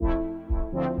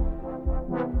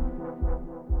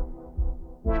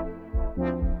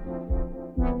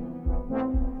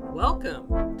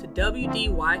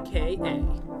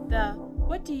WDYKA, the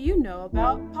What Do You Know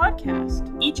About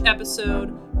podcast. Each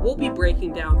episode, we'll be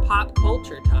breaking down pop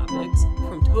culture topics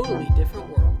from totally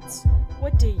different worlds.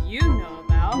 What do you know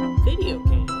about Video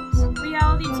games,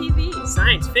 reality TV,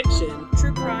 science fiction,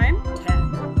 true crime, tech,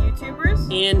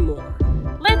 YouTubers, and more.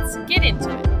 Let's get into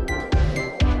it.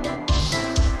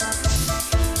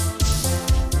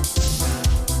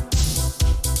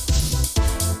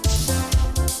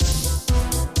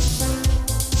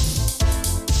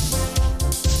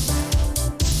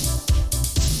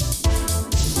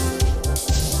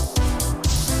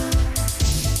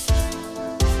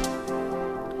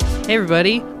 Hey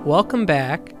everybody, welcome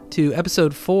back to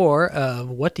episode 4 of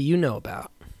What Do You Know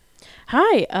About?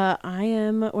 Hi, I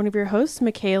am one of your hosts,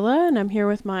 Michaela, and I'm here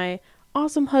with my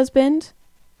awesome husband.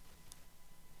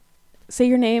 Say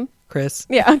your name. Chris.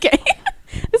 Yeah, okay.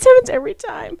 This happens every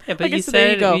time. Yeah, but Okay, you so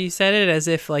there said you you said it as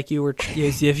if you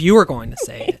were going to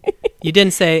say it. You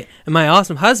didn't say my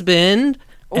awesome husband.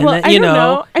 And Well, then, I don't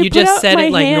know. I you put just out said my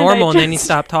it like hand, normal and then you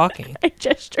stopped talking. I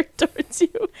gestured towards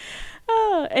you.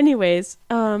 Anyways,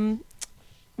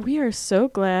 we are so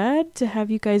glad to have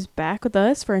you guys back with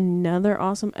us for another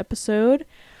awesome episode.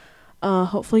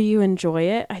 Hopefully you enjoy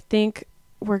it. I think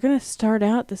we're going to start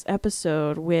out this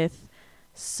episode with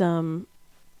some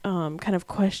kind of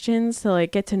questions to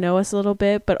like get to know us a little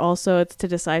bit, but also it's to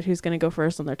decide who's going to go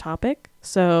first on their topic.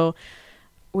 So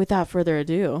without further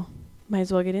ado, might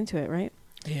as well get into it, right?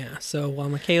 Yeah, so while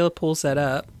Michaela pulls that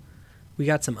up, we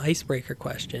got some icebreaker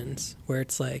questions where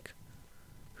it's like,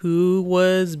 who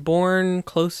was born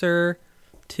closer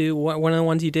to one of the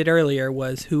ones you did earlier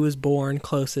was who was born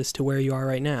closest to where you are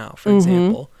right now, for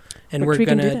example. And we're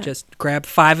going to just grab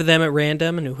 5 of them at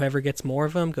random, and whoever gets more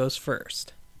of them goes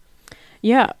first.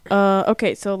 Yeah.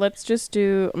 Okay, so let's just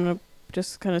do, I'm going to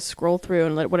just kind of scroll through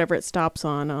and let whatever it stops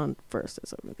on first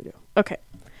is what I'm going to do.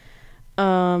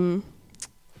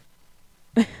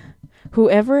 Okay.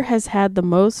 Whoever has had the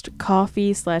most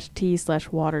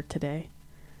coffee/tea/water today.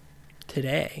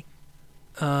 Today.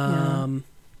 Yeah.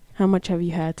 How much have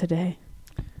you had today?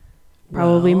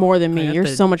 Probably more than me. You're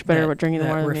so much better at drinking the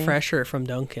water than me. Refresher from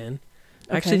Dunkin'. I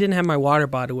Okay. actually didn't have my water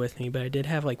bottle with me, but I did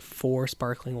have like 4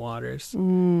 sparkling waters.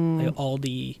 Like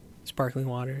Aldi sparkling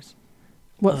waters.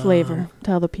 What flavor?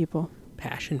 Tell the people.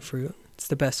 Passion fruit. It's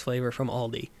the best flavor from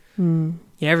Aldi. Mm.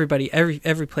 Yeah,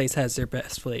 every place has their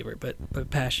best flavor, but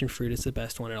passion fruit is the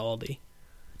best one at Aldi.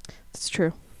 It's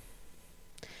true.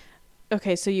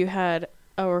 Okay, so you had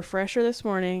a refresher this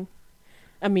morning,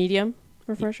 a medium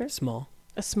refresher? Small.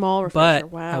 A small refresher,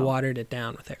 But wow. I watered it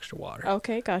down with extra water.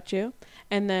 Okay, got you.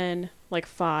 And then like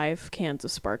 5 cans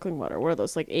of sparkling water. What are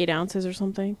those, like 8 ounces or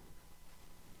something?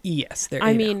 Yes, they're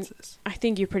 8 ounces. I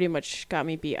think you pretty much got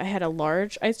me beat. I had a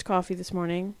large iced coffee this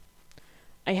morning.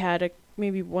 I had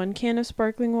maybe 1 can of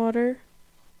sparkling water.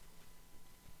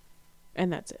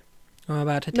 And that's it. I'm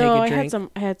about to take a drink.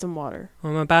 I had some water.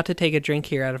 I'm about to take a drink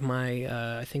here out of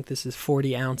my, I think this is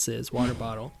 40 ounces water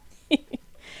bottle.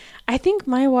 I think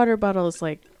my water bottle is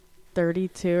like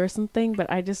 32 or something,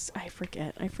 but I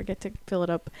forget. I forget to fill it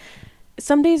up.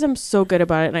 Some days I'm so good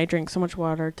about it and I drink so much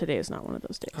water. Today is not one of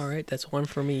those days. All right, that's one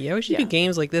for me. Yeah, we should do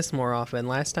games like this more often.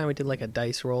 Last time we did like a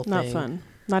dice roll thing. Not fun.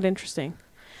 Not interesting.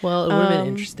 Well, it would have been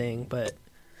interesting, but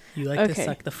you like to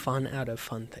suck the fun out of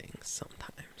fun things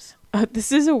sometimes.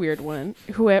 This is a weird one.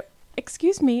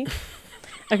 Excuse me.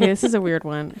 Okay, this is a weird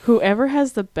one. Whoever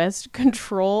has the best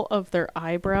control of their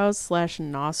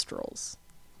eyebrows/nostrils.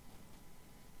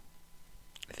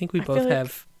 I think we both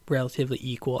have relatively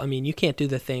equal. I mean, you can't do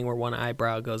the thing where one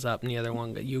eyebrow goes up and the other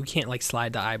one you can't like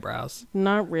slide the eyebrows.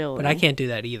 Not really. But I can't do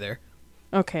that either.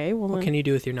 Okay, well what can you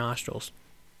do with your nostrils?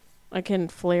 I can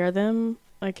flare them.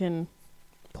 I can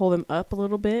pull them up a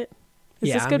little bit.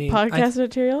 Is this good podcast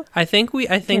material? I think we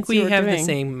have the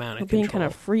same amount of control. Being kind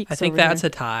of freaks. I think that's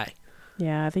a tie.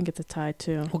 Yeah, I think it's a tie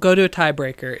too. We'll go to a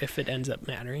tiebreaker if it ends up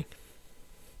mattering.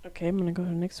 Okay, I'm gonna go to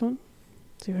the next one.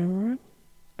 See if I remember.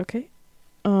 Okay.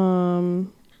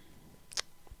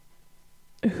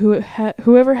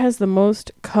 Whoever has the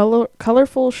most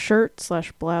colorful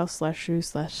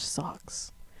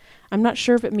shirt/blouse/shoes/socks. I'm not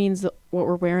sure if it means what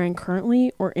we're wearing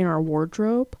currently or in our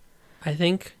wardrobe. I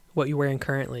think what you're wearing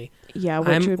currently. Yeah,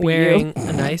 I'm wearing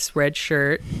a nice red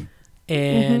shirt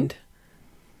and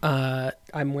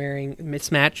I'm wearing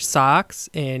mismatched socks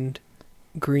and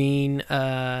green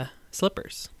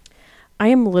slippers. I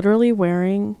am literally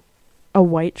wearing a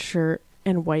white shirt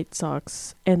and white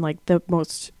socks and like the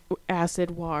most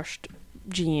acid washed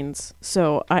jeans.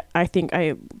 So I think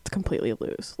I completely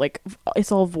lose. Like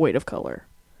it's all void of color.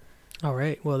 All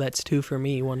right. Well, that's 2 for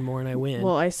me. 1 more and I win.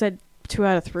 Well, I said 2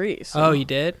 out of 3. So. Oh, you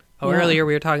did? Oh, Yeah. earlier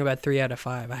we were talking about 3 out of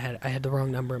 5. I had the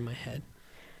wrong number in my head.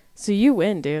 So you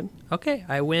win, dude. Okay,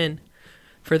 I win.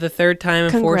 For the third time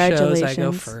in 4 shows, I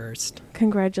go first.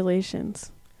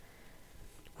 Congratulations.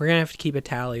 We're going to have to keep a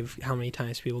tally of how many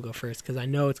times people go first, because I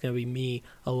know it's going to be me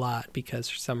a lot, because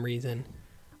for some reason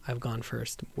I've gone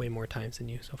first way more times than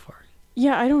you so far.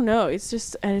 Yeah, I don't know. It's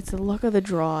just, it's the luck of the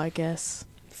draw, I guess.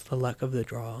 It's the luck of the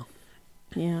draw.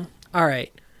 Yeah. All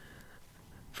right.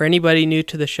 For anybody new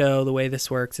to the show, the way this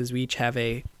works is we each have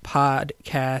a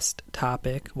podcast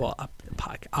topic. Well,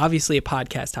 obviously a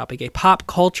podcast topic, a pop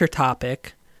culture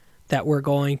topic that we're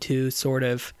going to sort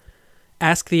of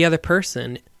ask the other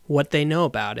person what they know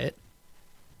about it.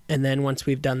 And then once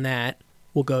we've done that,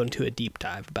 we'll go into a deep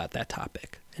dive about that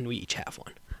topic. And we each have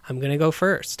one. I'm going to go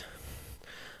first.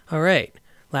 All right.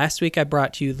 Last week I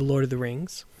brought you The Lord of the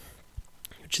Rings,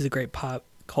 which is a great pop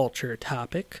culture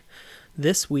topic.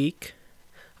 This week,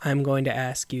 I'm going to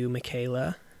ask you,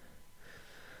 Michaela,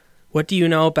 what do you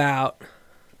know about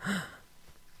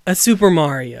a Super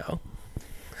Mario?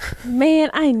 Man,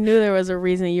 I knew there was a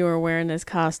reason you were wearing this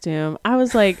costume. I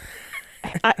was like,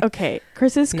 okay,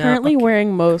 Chris is currently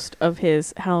wearing most of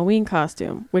his Halloween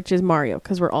costume, which is Mario,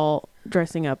 because we're all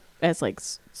dressing up as like,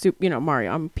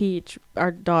 Mario. I'm Peach. Our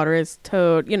daughter is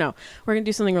Toad. We're going to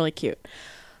do something really cute.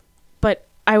 But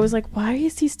I was like, why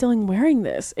is he still wearing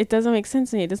this? It doesn't make sense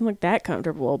to me. It doesn't look that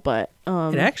comfortable, but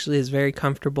it actually is very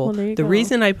comfortable. Well, the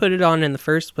reason I put it on in the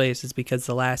first place is because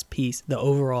the last piece, the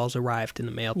overalls, arrived in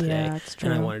the mail today, that's true.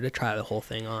 and I wanted to try the whole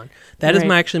thing on. That is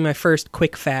my first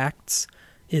quick facts,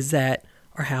 is that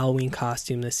our Halloween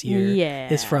costume this year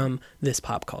is from this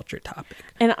pop culture topic.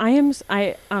 And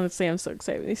I honestly am so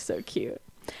excited. He's so cute.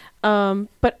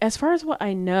 But as far as what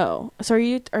I know, so are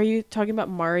you talking about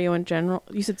Mario in general?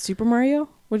 You said Super Mario?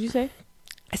 What'd you say?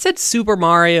 I said Super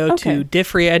Mario to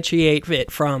differentiate it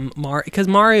from Mario, because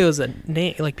Mario's a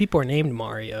name, like people are named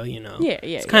Mario, Yeah.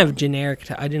 It's kind of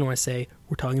generic. I didn't want to say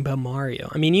we're talking about Mario.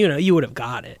 I mean, you would have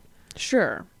got it.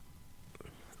 Sure.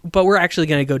 But we're actually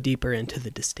going to go deeper into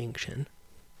the distinction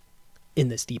in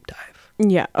this deep dive.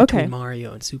 Yeah, okay. Between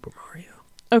Mario and Super Mario.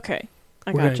 Okay,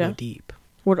 I we're gotcha. Going to go deep.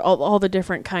 What all the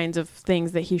different kinds of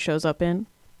things that he shows up in?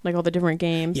 Like all the different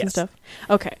games and stuff?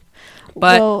 Okay.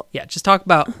 But, just talk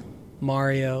about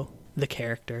Mario, the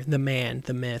character, the man,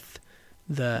 the myth,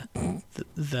 the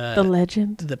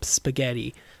legend, the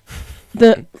spaghetti.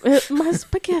 My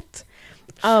spaghetti.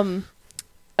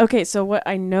 Okay, so what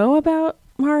I know about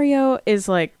Mario is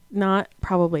like not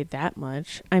probably that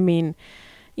much. I mean,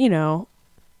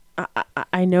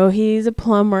 I know he's a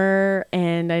plumber,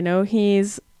 and I know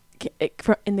he's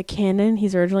in the canon.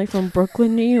 He's originally from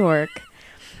Brooklyn, New York.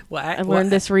 Well, I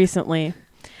learned this recently.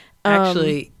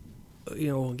 Actually,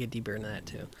 we'll get deeper into that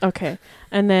too. Okay,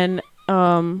 and then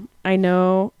I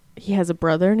know he has a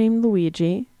brother named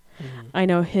Luigi. Mm-hmm. I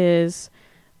know his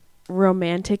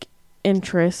romantic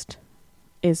interest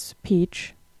is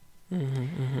Peach.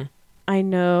 Mm-hmm, mm-hmm. I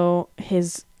know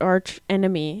his arch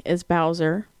enemy is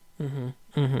Bowser.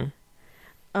 Mm-hmm,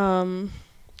 mm-hmm.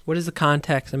 What is the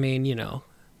context? I mean,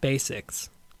 basics.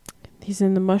 He's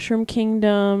in the Mushroom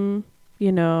Kingdom.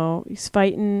 He's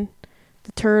fighting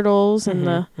the turtles and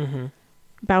the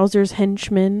Bowser's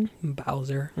henchmen.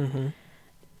 Bowser. Mm-hmm.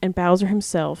 And Bowser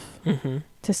himself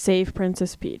to save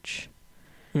Princess Peach.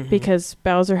 Mm-hmm. Because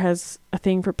Bowser has a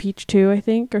thing for Peach too, I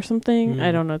think, or something.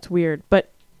 I don't know. It's weird.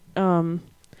 But, I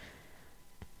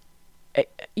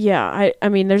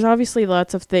mean, there's obviously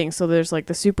lots of things. So there's like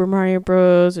the Super Mario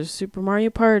Bros. There's Super Mario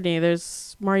Party.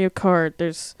 There's Mario Kart.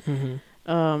 There's,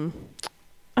 I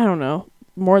don't know,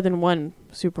 more than one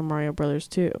Super Mario Brothers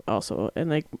too. Also, and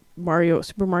like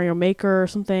Super Mario Maker or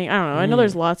something. I don't know. I know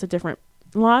there's lots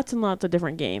and lots of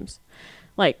different games,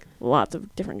 like lots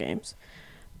of different games.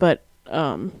 But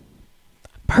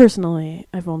personally,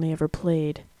 I've only ever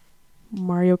played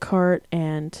Mario Kart,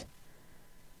 and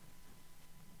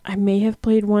I may have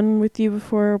played one with you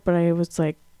before, but I was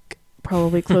like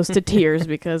probably close to tears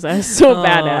because I was so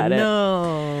bad at it.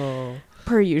 No.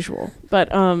 Per usual.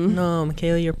 But no,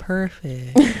 Michaela, you're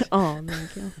perfect. Oh,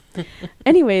 thank you.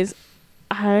 Anyways,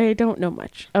 I don't know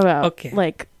much about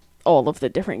like all of the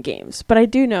different games, but I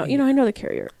do know, I know the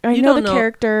character. I know the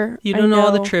character. You don't know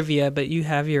all the trivia, but you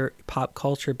have your pop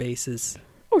culture bases.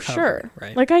 Oh, sure.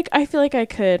 Right. Like I feel like I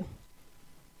could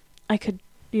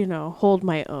hold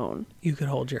my own. You could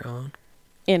hold your own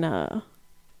in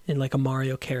like a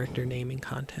Mario character naming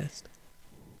contest.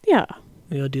 Yeah.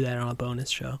 We'll do that on a bonus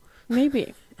show.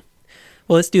 Maybe.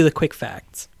 Well, let's do the quick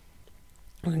facts.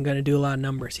 I'm going to do a lot of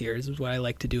numbers here. This is what I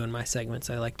like to do in my segments.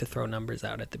 I like to throw numbers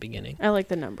out at the beginning. I like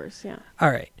the numbers, yeah. All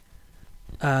right.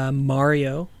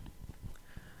 Mario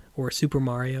or Super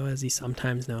Mario as he's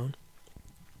sometimes known.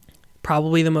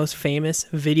 Probably the most famous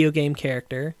video game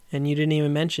character, and you didn't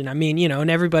even mention, I mean,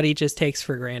 and everybody just takes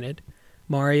for granted.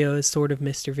 Mario is sort of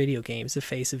Mr. Video Games, the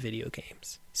face of video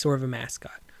games, sort of a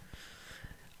mascot.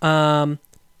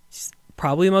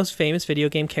 Probably the most famous video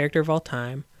game character of all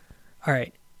time. All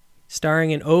right, starring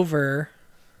in over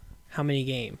how many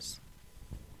games?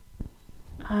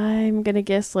 I'm gonna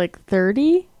guess like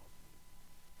 30.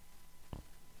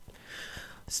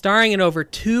 Starring in over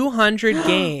 200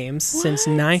 games since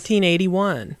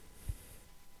 1981.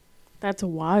 That's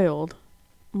wild.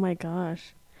 Oh my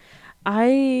gosh.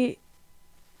 I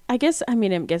guess, I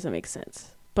guess it makes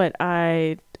sense. But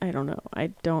I don't know.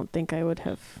 I don't think I would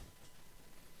have.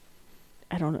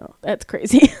 I don't know. That's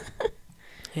crazy.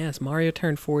 Yes, Mario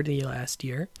turned 40 last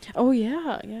year. Oh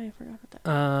yeah. Yeah, I forgot about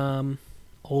that.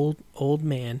 Old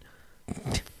man.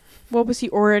 What was he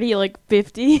already, like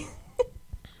 50?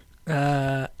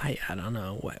 I don't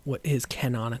know what his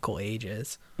canonical age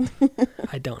is.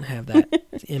 I don't have that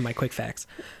in my quick facts.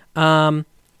 All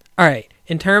right.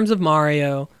 In terms of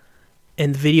Mario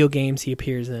and the video games he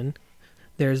appears in,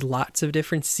 there's lots of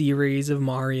different series of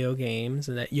Mario games,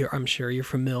 and that I'm sure you're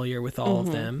familiar with all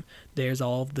of them. There's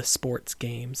all of the sports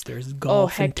games. There's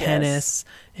golf and tennis,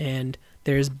 and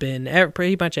there's been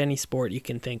pretty much any sport you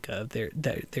can think of.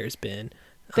 There's been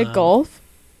the golf,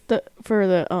 for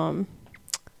the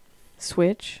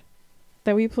Switch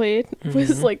that we played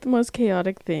was like the most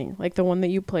chaotic thing. Like the one that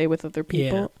you play with other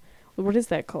people. Yeah. What is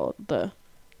that called? The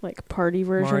like party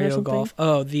version Mario or something? Golf.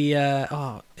 Oh,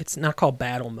 it's not called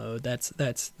battle mode. That's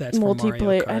multiplayer. For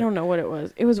Mario Kart. I don't know what it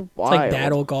was. It was wild. It's like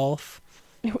battle golf.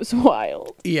 It was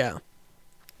wild. Yeah.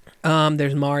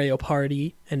 There's Mario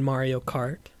Party and Mario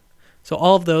Kart. So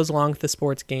all of those, along with the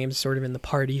sports games, sort of in the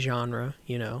party genre,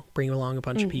 bring along a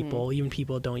bunch of people, even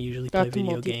people that don't usually play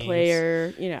video games.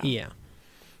 Multiplayer, Yeah.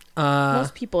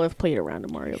 Most people have played around a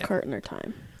Mario Kart in their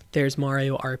time. There's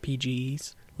Mario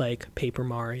RPGs, like Paper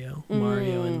Mario,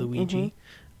 Mario and Luigi.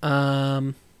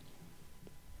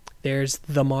 There's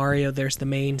the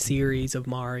main series of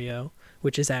Mario,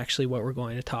 which is actually what we're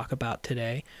going to talk about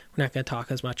today. We're not going to talk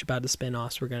as much about the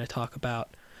spin-offs. We're going to talk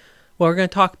about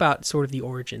sort of the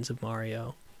origins of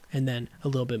Mario, and then a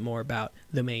little bit more about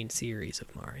the main series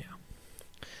of Mario.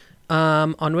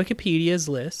 On Wikipedia's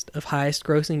list of highest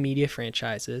grossing media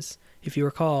franchises, if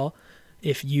you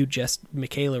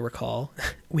Michaela recall,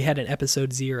 we had an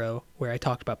episode 0 where I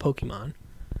talked about Pokemon.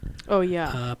 Oh,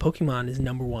 yeah. Pokemon is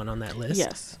number 1 on that list.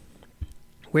 Yes.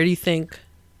 Where do you think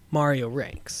Mario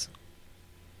ranks?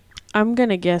 I'm going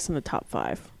to guess in the top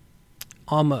 5.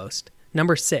 Almost.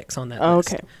 Number 6 on that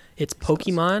list. Okay. It's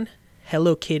Pokemon,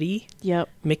 Hello Kitty, yep,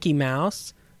 Mickey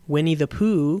Mouse, Winnie the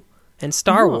Pooh, and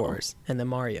Star Wars, and then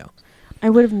Mario.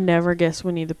 I would have never guessed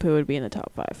Winnie the Pooh would be in the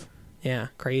top 5. Yeah,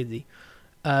 crazy.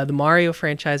 The Mario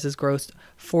franchise has grossed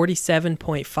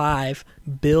 $47.5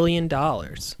 billion.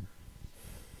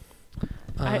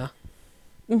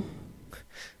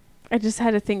 I just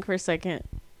had to think for a second.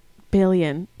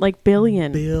 Billion. Like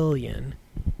billion. Billion.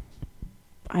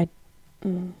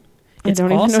 It's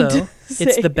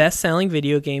the best-selling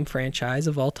video game franchise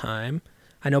of all time.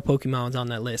 I know Pokemon's on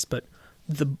that list, but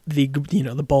the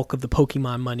bulk of the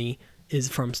Pokemon money is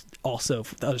from also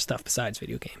other stuff besides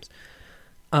video games.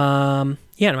 And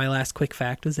my last quick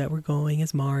fact was that we're going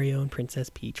as Mario and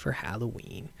Princess Peach for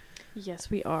Halloween.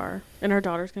 Yes, we are. And our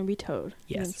daughter's going to be Toad.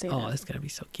 Yes. It's going to be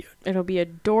so cute. It'll be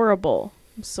adorable.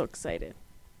 I'm so excited.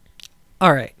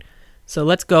 All right. So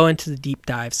let's go into the deep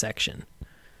dive section.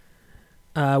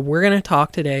 We're going to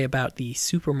talk today about the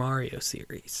Super Mario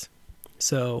series.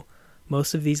 So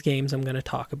most of these games I'm going to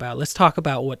talk about. Let's talk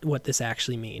about what this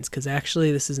actually means, because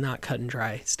actually this is not cut and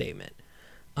dry statement.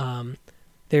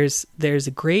 There's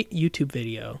a great YouTube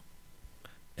video.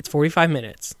 It's 45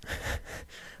 minutes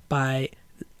by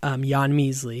Jan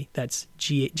Measley. That's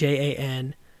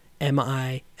JanMisali.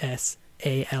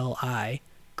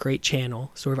 Great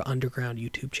channel, sort of underground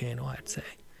YouTube channel, I'd say.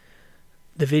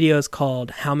 The video is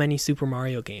called "How Many Super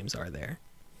Mario Games Are There?"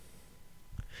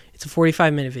 It's a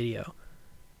 45-minute video.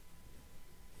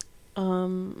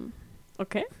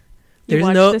 Okay.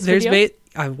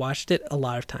 I've watched it a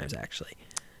lot of times, actually.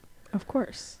 Of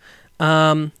course.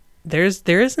 There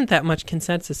isn't that much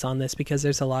consensus on this, because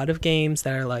there's a lot of games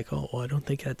that are like, I don't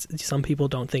think some people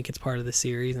don't think it's part of the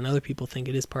series, and other people think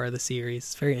it is part of the series.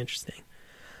 It's very interesting.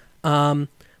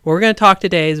 What we're going to talk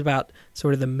today is about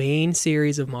sort of the main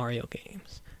series of Mario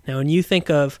games. Now, when you think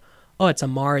of, it's a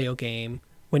Mario game,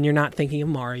 when you're not thinking of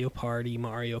Mario Party,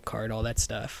 Mario Kart, all that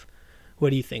stuff,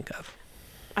 what do you think of?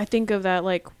 I think of that,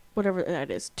 like, whatever that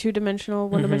is,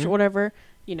 2-dimensional, 1-dimensional, whatever.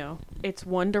 It's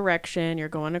one direction. You're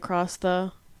going across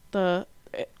the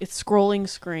it's scrolling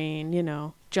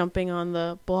screen, jumping on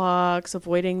the blocks,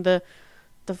 avoiding the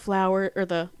flower or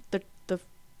the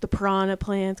piranha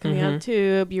plants coming out of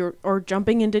the tube, or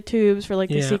jumping into tubes for like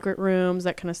the secret rooms,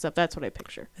 that kind of stuff. That's what I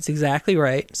picture. That's exactly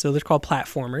right. So they're called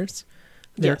platformers.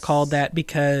 They're called that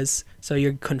because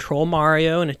you control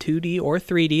Mario in a 2D or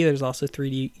 3D. There's also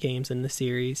 3D games in the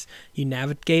series. You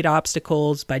navigate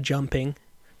obstacles by jumping.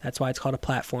 That's why it's called a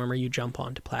platformer. You jump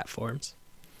onto platforms.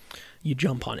 You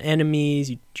jump on enemies.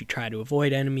 You try to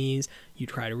avoid enemies. You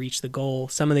try to reach the goal.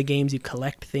 Some of the games you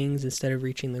collect things instead of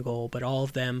reaching the goal, but all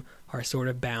of them are sort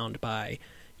of bound by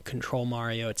control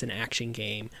Mario. It's an action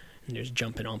game, and there's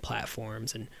jumping on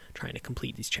platforms and trying to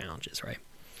complete these challenges, right?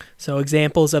 So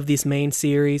examples of this main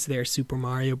series, there's Super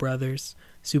Mario Brothers,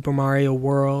 Super Mario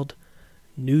World,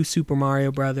 New Super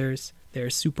Mario Brothers,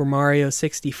 there's Super Mario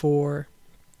 64,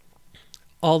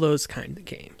 all those kind of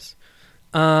games.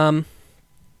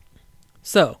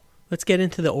 So let's get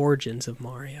into the origins of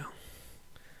Mario.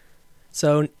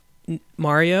 So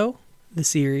Mario, the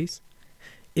series,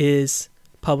 is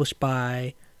published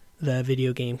by the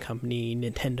video game company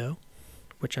Nintendo,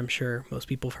 which I'm sure most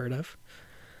people have heard of.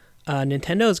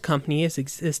 Nintendo's company has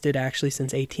existed actually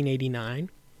since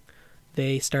 1889.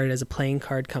 They started as a playing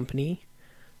card company.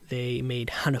 They made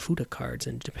Hanafuda cards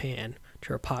in Japan, which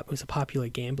was a popular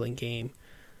gambling game.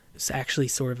 It was actually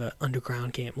sort of an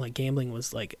underground game. Like gambling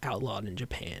was like outlawed in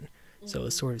Japan, so it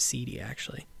was sort of seedy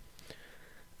actually.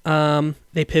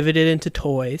 They pivoted into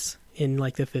toys in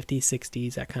like the 50s,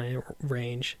 60s, that kind of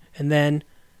range, and then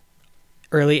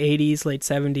early 80s, late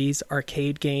 70s,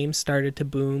 arcade games started to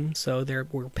boom, so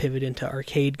we're pivot into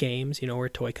arcade games. We're a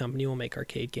toy company, we'll make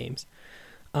arcade games.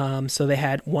 So they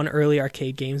had one early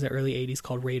arcade game in the early 80s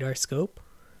called Radar Scope,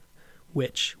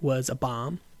 which was a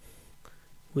bomb.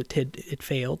 It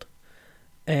failed.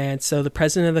 And so the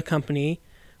president of the company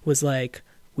was like,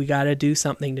 we got to do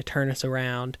something to turn us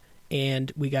around,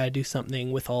 and we got to do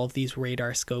something with all of these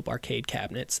Radar Scope arcade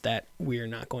cabinets that we're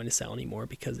not going to sell anymore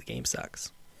because the game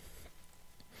sucks.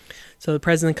 So the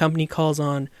president of the company calls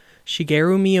on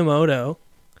Shigeru Miyamoto,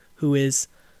 who is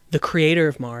the creator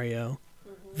of Mario,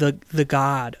 the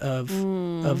god of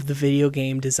the video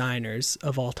game designers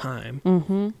of all time,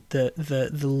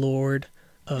 the lord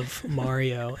of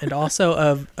Mario, and also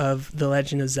of The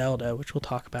Legend of Zelda, which we'll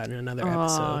talk about in another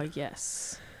episode. Oh,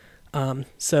 yes.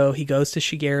 So he goes to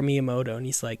Shigeru Miyamoto and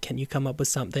he's like, can you come up with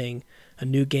something, a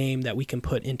new game that we can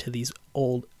put into these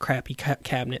old crappy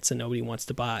cabinets that nobody wants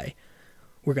to buy?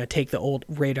 We're going to take the old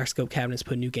Radar Scope cabinets,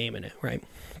 put a new game in it, right?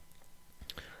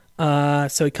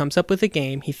 So he comes up with a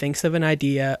game. He thinks of an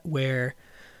idea where,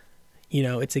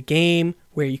 it's a game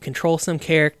where you control some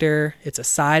character. It's a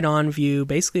side-on view,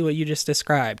 basically what you just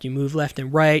described. You move left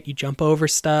and right. You jump over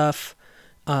stuff.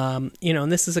 And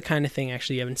this is the kind of thing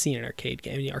actually you haven't seen in an arcade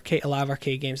game. A lot of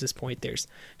arcade games at this point, there's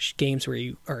games where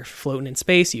you are floating in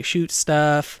space, you shoot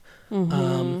stuff.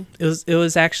 It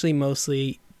was actually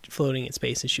mostly floating in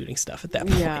space and shooting stuff at that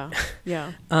point.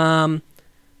 Yeah.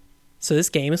 So this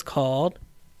game is called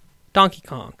Donkey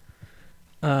Kong.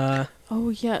 Oh,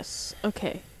 yes.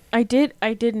 Okay. I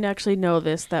didn't actually know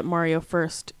that Mario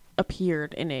first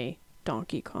appeared in a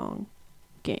Donkey Kong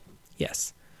game.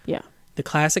 Yes. Yeah. The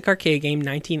classic arcade game,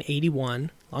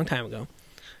 1981, long time ago.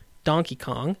 Donkey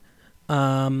Kong.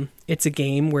 It's a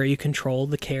game where you control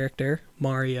the character,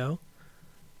 Mario,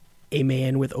 a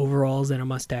man with overalls and a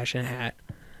mustache and a hat.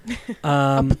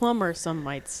 A plumber, some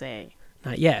might say.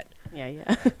 Not yet.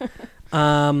 Yeah.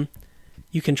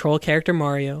 You control character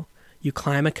Mario. You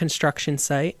climb a construction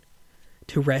site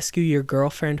to rescue your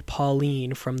girlfriend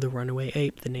Pauline from the runaway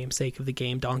ape, the namesake of the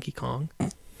game Donkey Kong.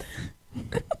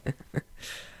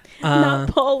 Not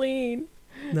Pauline.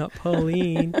 Not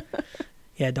Pauline.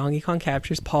 Yeah, Donkey Kong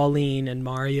captures Pauline, and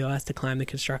Mario has to climb the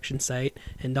construction site.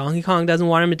 And Donkey Kong doesn't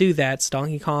want him to do that, so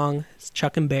Donkey Kong is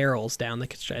chucking barrels down the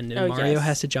construction, and Mario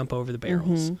has to jump over the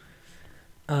barrels.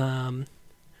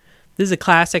 This is a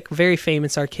classic, very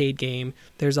famous arcade game.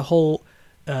 There's a whole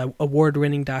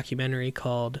award-winning documentary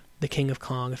called The King of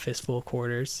Kong, A Fistful of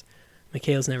Quarters.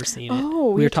 Mikhail's never seen it.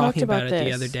 Oh, we were talking about it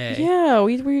the other day. Yeah,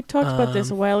 we talked about this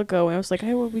a while ago, and I was like,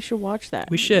 hey, well, we should watch that.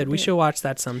 We should watch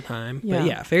that sometime. Yeah. But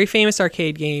yeah, very famous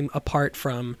arcade game apart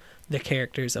from the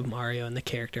characters of Mario and the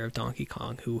character of Donkey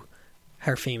Kong, who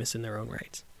are famous in their own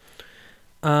rights.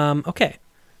 Okay,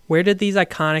 where did these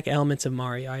iconic elements of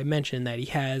Mario? I mentioned that he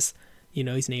has,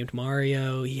 he's named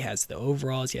Mario, he has the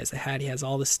overalls, he has the hat, he has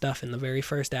all this stuff in the very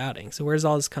first outing. So where does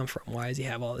all this come from? Why does he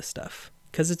have all this stuff?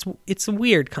 Because it's a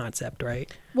weird concept,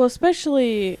 right? Well,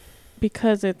 especially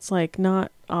because it's like not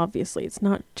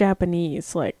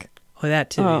Japanese. Like, that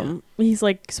too. He's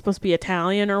like supposed to be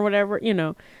Italian or whatever.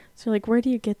 So, like, where'd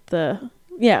you get that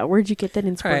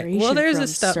inspiration Well, there's from,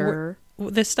 this stuff. sir?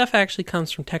 This stuff actually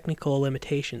comes from technical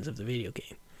limitations of the video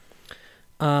game.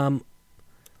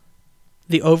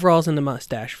 The overalls and the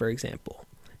mustache, for example.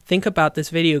 Think about this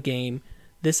video game.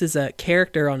 This is a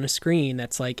character on the screen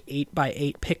that's like 8 by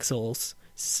 8 pixels.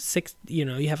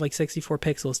 You have like 64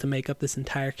 pixels to make up this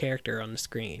entire character on the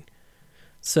screen.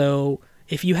 So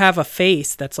if you have a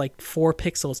face that's like 4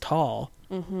 pixels tall,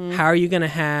 how are you going to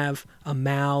have a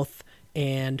mouth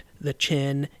and the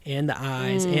chin and the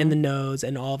eyes and the nose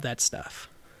and all of that stuff?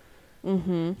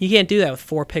 You can't do that with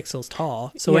 4 pixels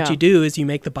tall. So what you do is you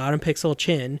make the bottom pixel a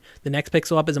chin, the next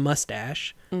pixel up is a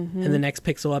mustache, and the next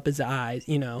pixel up is the eyes.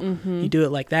 You do it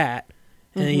like that,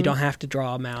 and then you don't have to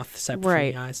draw a mouth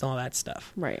separate from the eyes and all that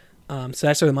stuff. Right. So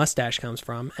that's where the mustache comes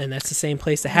from, and that's the same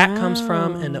place the hat comes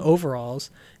from, and the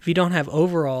overalls. If you don't have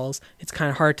overalls, it's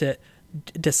kind of hard to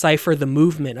decipher the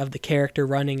movement of the character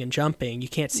running and jumping. You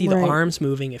can't see the arms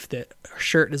moving if the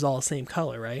shirt is all the same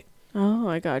color, right? Oh,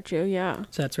 I got you. Yeah.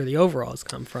 So that's where the overalls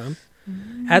come from.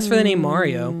 As for the name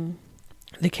Mario,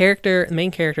 the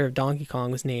main character of Donkey Kong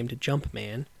was named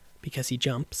Jumpman because he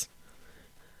jumps.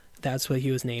 That's what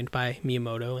he was named by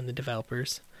Miyamoto and the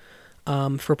developers.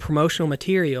 For promotional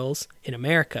materials in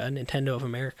America, Nintendo of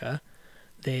America,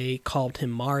 they called him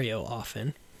Mario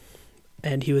often.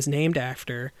 And he was named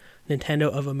after Nintendo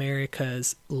of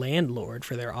America's landlord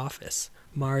for their office,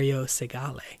 Mario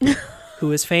Segale, who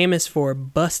was famous for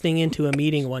busting into a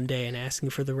meeting one day and asking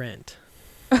for the rent.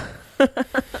 Oh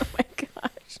my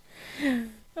gosh.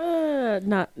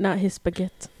 Not his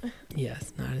spaghetti.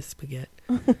 Yes, not his spaghetti.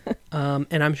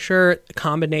 And I'm sure a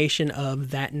combination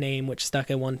of that name, which stuck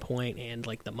at one point, and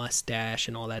like the mustache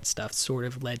and all that stuff sort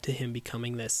of led to him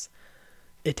becoming this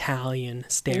Italian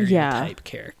stereotype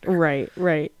character.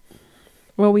 Right.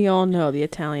 Well, we all know the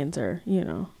Italians are,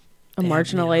 a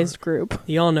marginalized group.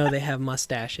 You all know they have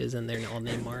mustaches and they're all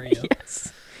named Mario.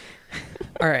 Yes.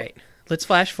 All right. Let's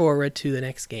flash forward to the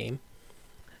next game.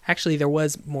 Actually, there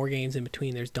was more games in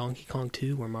between. There's Donkey Kong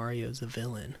 2 where Mario's a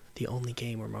villain. The only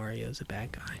game where Mario's a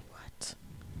bad guy. What?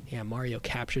 Yeah, Mario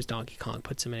captures Donkey Kong,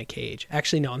 puts him in a cage.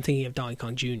 Actually, no, I'm thinking of Donkey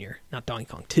Kong Jr., not Donkey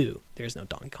Kong 2. There's no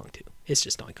Donkey Kong 2. It's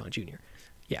just Donkey Kong Jr.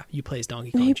 Yeah, you play as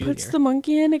Donkey Kong Jr. He puts the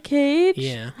monkey in a cage?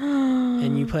 Yeah.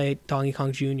 And you play Donkey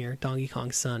Kong Jr., Donkey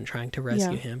Kong's son, trying to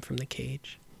rescue him from the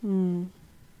cage.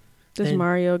 Does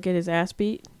Mario get his ass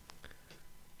beat?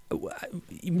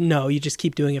 No, you just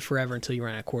keep doing it forever until you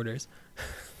run out of quarters.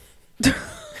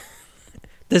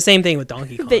 The same thing with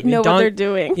Donkey Kong. They know what they're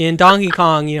doing. In Donkey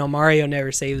Kong, Mario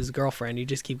never saves his girlfriend. You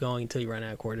just keep going until you run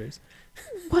out of quarters.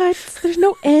 What? There's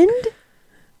no end?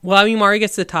 Well, I mean, Mario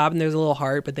gets to the top and there's a little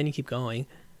heart, but then you keep going.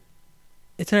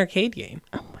 It's an arcade game.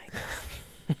 Oh my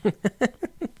god.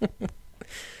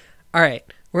 All right.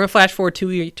 We're going to flash forward 2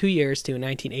 years to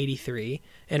 1983.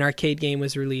 An arcade game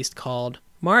was released called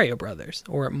Mario Brothers,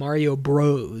 or Mario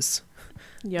Bros.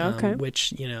 Yeah, okay.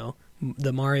 Which,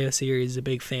 the Mario series is a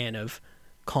big fan of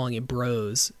calling it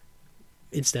Bros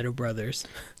instead of Brothers.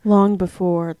 Long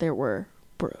before there were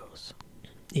Bros.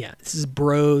 Yeah, this is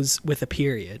Bros with a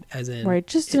period, as in... Right,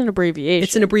 just an abbreviation.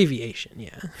 It's an abbreviation,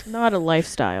 yeah. Not a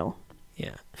lifestyle.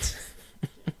 Yeah.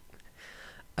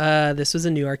 This was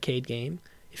a new arcade game.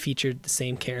 It featured the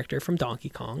same character from Donkey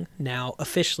Kong, now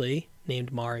officially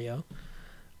named Mario.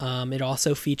 It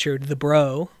also featured the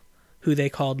bro, who they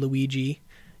called Luigi,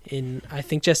 I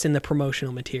think just in the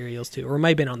promotional materials too, or it might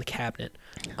have been on the cabinet.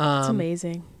 That's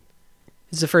amazing.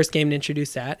 It was the first game to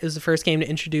introduce that. It was the first game to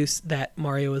introduce that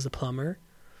Mario is a plumber.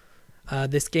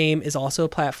 This game is also a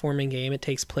platforming game. It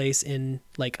takes place in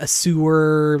like a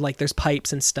sewer, like there's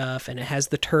pipes and stuff, and it has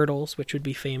the turtles, which would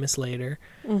be famous later.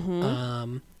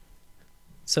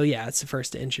 So yeah, it's the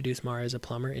first to introduce Mario as a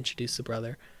plumber, introduce the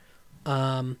brother.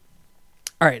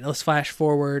 All right, let's flash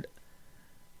forward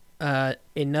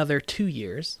another 2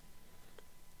 years,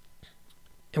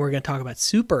 and we're going to talk about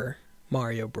Super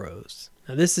Mario Bros.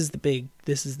 Now this is the big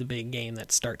game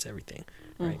that starts everything,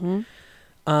 right?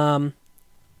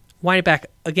 Wind it back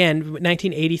again,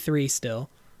 1983 still.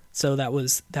 So that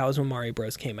was when Mario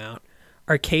Bros came out.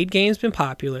 Arcade games been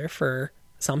popular for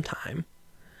some time,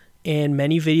 and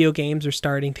many video games are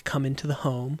starting to come into the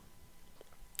home.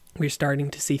 We're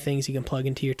starting to see things you can plug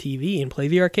into your TV and play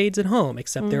the arcades at home,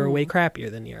 except they were way crappier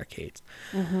than the arcades.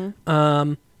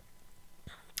 Around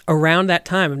that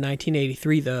time of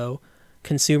 1983, though,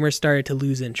 consumers started to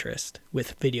lose interest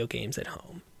with video games at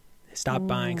home. They stopped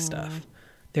buying stuff.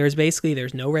 There's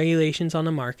no regulations on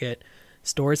the market.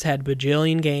 Stores had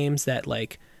bajillion games that,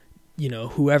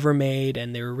 whoever made,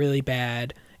 and they were really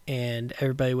bad, and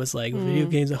everybody was like, video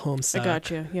games at home suck. I got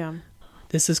you, yeah.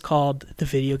 This is called the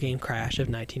video game crash of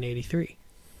 1983.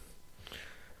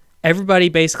 everybody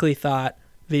basically thought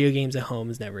video games at home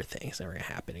is never a thing. It's never going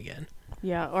to happen again.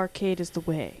 Yeah, arcade is the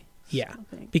way. Yeah,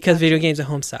 I because video games at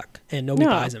home suck, and nobody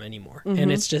buys them anymore. Mm-hmm.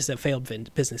 And it's just a failed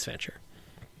business venture.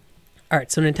 All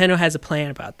right, so Nintendo has a plan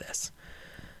about this.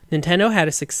 Nintendo had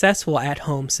a successful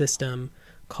at-home system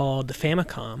called the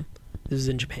Famicom. This was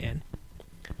in Japan.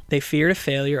 They feared a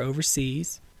failure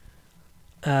overseas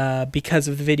because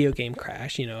of the video game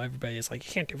crash. You know, everybody's like,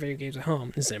 you can't do video games at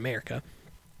home. This is in America.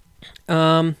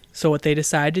 So what they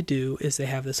decided to do is they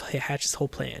hatch this whole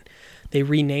plan. They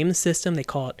rename the system. They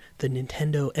call it the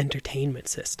Nintendo Entertainment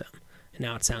System. And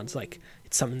now it sounds like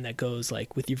it's something that goes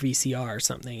like with your VCR or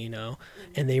something, you know.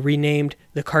 And they renamed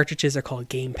the cartridges are called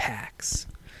game packs.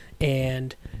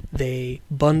 And they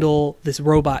bundle this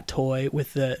robot toy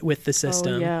with the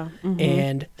system. Oh, yeah. Mm-hmm.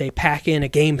 And they pack in a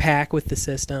game pack with the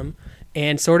system.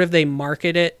 And sort of they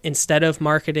market it, instead of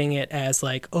marketing it as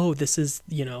like, oh, this is,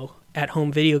 you know,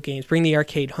 at-home video games, bring the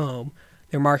arcade home.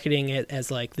 They're marketing it as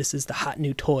like, this is the hot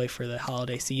new toy for the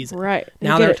holiday season. Right.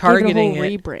 Now they're targeting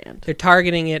it. Rebrand. They're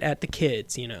targeting it at the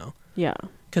kids, you know. Yeah.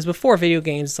 Because before, video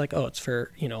games, it's like, oh, it's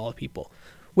for, you know, all the people.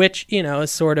 Which, you know,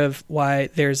 is sort of why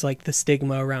there's like the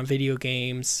stigma around video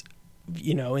games,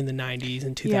 you know, in the 90s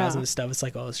and 2000s and stuff. It's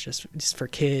like, oh, it's just for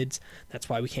kids. That's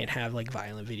why we can't have like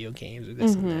violent video games or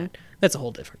this and that. That's a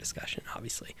whole different discussion,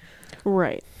 obviously.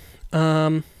 Right.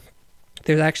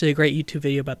 There's actually a great YouTube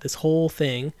video about this whole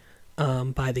thing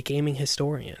by the Gaming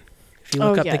Historian. If you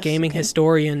look up the Gaming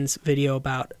Historian's video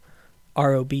about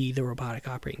ROB, the robotic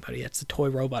operating buddy, that's the toy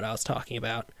robot I was talking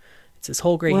about. It's this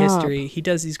whole great history. He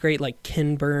does these great like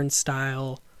Ken Burns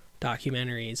style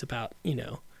documentaries about, you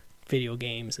know, video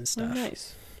games and stuff. Oh,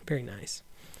 nice. Very nice.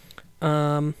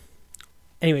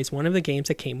 Anyways, one of the games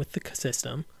that came with the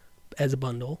system as a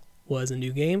bundle was a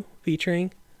new game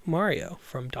featuring Mario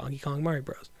from Donkey Kong Mario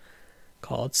Bros.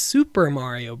 Called Super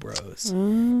Mario Bros.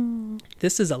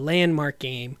 This is a landmark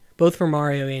game, both for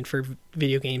Mario and for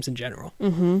video games in general.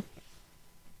 Mm-hmm.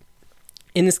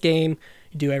 In this game,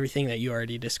 you do everything that you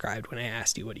already described when I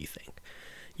asked you, what do you think?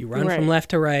 You run from left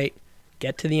to right,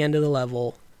 get to the end of the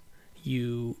level,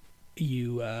 you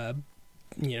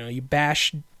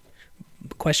bash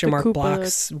question mark Koopa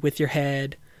blocks with your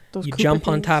head. You jump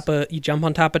on top of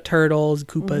turtles,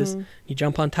 Koopas. Mm-hmm. You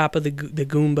jump on top of the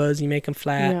Goombas. You make them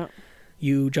flat. Yeah.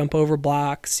 You jump over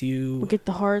blocks. You get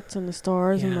the hearts and the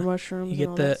stars and the mushrooms. You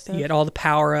get all the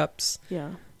power ups.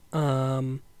 Yeah.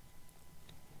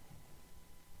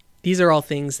 These are all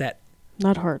things that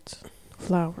not hearts,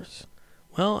 flowers.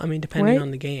 Well, I mean, depending on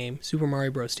the game, Super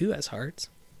Mario Bros. 2 has hearts.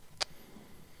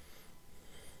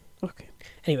 Okay.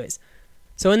 Anyways,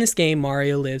 so in this game,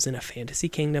 Mario lives in a fantasy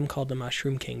kingdom called the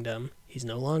Mushroom Kingdom. He's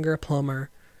no longer a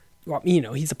plumber. Well, you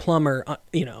know, he's a plumber,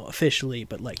 officially,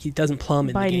 but like he doesn't plumb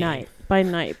in the game. By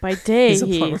night. By day, he's a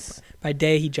plumber. By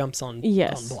day, he jumps on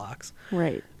blocks.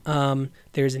 Right.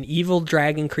 There's an evil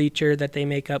dragon creature that they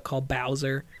make up called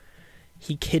Bowser.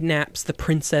 He kidnaps the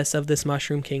princess of this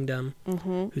Mushroom Kingdom,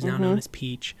 who's now known as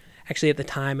Peach. Actually, at the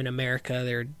time in America,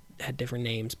 they had different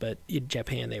names, but in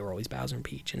Japan, they were always Bowser and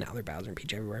Peach, and now they're Bowser and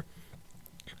Peach everywhere.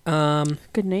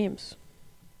 Good names.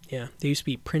 Yeah, there used to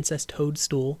be Princess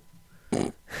Toadstool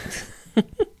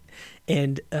and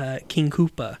King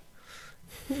Koopa.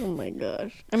 Oh my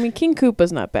gosh. I mean, King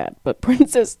Koopa's not bad, but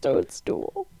Princess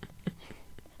Toadstool.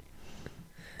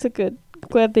 It's a good.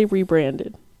 Glad they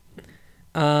rebranded.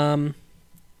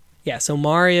 Yeah, so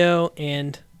Mario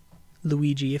and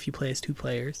Luigi, if you play as two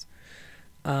players,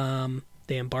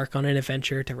 they embark on an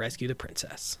adventure to rescue the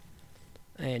princess.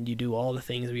 And you do all the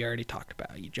things we already talked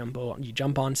about. You jump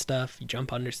on stuff, you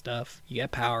jump under stuff, you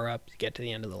get power-ups, you get to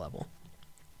the end of the level.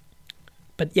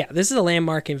 But yeah, this is a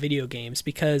landmark in video games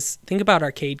because think about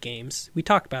arcade games. We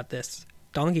talked about this.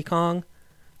 Donkey Kong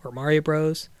or Mario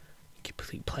Bros. You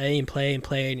play and play and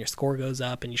play and your score goes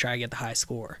up and you try to get the high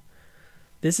score.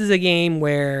 This is a game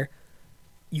where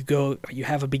you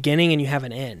have a beginning and you have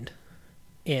an end.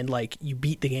 And like you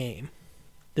beat the game.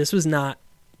 This was not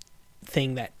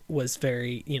thing that was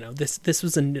very, this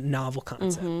was a novel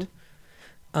concept.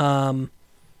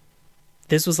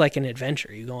 This was like an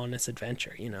adventure. You go on this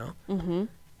adventure,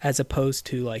 as opposed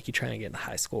to like you trying to get the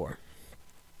high score.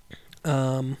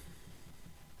 Yeah.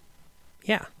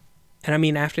 And I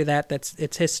mean, after that,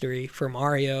 it's history for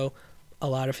Mario. A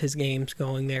lot of his games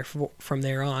going there from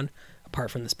there on,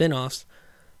 apart from the spin-offs,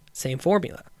 same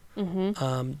formula.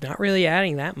 Not really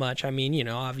adding that much. I mean,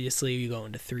 obviously you go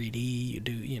into 3D, you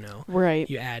do, right.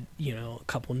 You add, a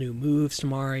couple new moves to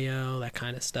Mario, that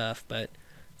kind of stuff. But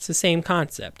it's the same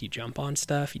concept. You jump on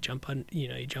stuff, you jump on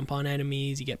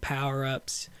enemies, you get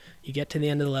power-ups, you get to the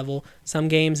end of the level. Some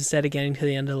games, instead of getting to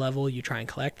the end of the level, you try and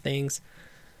collect things.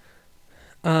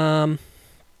 I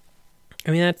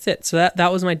mean, that's it. So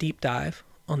that was my deep dive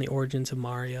on the origins of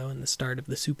Mario and the start of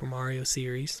the Super Mario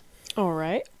series. All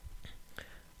right.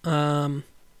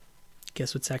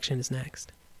 Guess what section is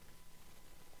next?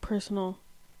 Personal.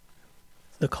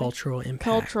 The cultural impact.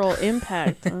 Cultural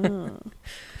impact. Oh,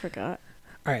 forgot.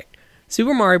 All right.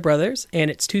 Super Mario Brothers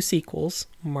and its two sequels,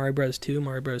 Mario Bros. 2,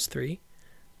 Mario Bros. 3.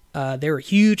 They were a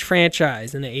huge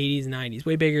franchise in the 80s and 90s,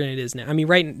 way bigger than it is now. I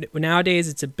mean, nowadays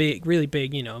it's a big, really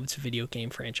big, it's a video game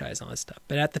franchise and all this stuff.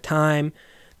 But at the time,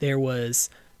 there was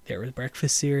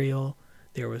breakfast cereal,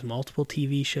 there was multiple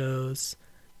TV shows,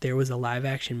 there was a live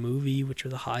action movie, which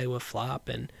was a Hollywood flop,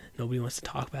 and nobody wants to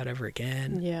talk about it ever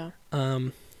again. Yeah.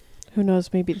 Who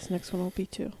knows? Maybe this next one will be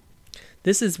too.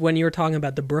 This is when you were talking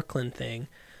about the Brooklyn thing,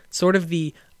 sort of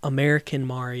the American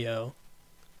Mario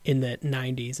in the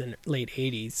 90s and late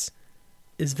 80s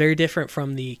is very different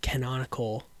from the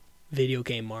canonical video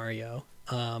game Mario.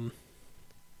 The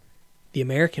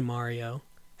American Mario,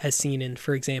 as seen in,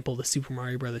 for example, the Super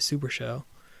Mario Bros. Super Show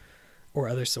or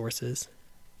other sources,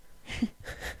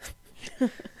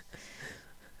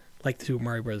 like the Super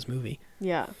Mario Bros. Movie,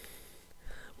 Yeah.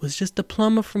 was just a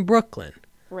plumber from Brooklyn.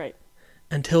 Right.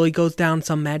 Until he goes down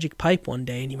some magic pipe one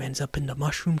day and he ends up in the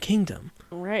Mushroom Kingdom.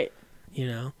 Right.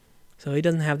 So he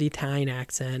doesn't have the Italian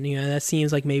accent. That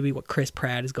seems like maybe what Chris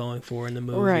Pratt is going for in the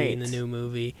movie, in the new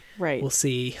movie. Right. We'll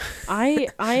see. I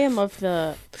am of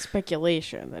the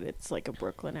speculation that it's like a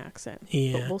Brooklyn accent.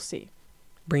 Yeah. But we'll see.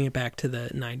 Bring it back to the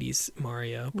 90s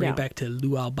Mario. Bring it back to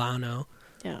Lou Albano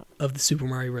of the Super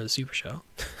Mario Bros. Super Show.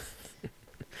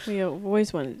 We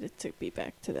always wanted it to be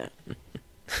back to that.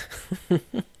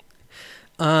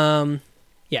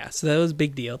 So that was a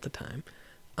big deal at the time.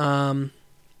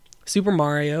 Super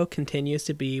Mario continues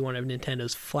to be one of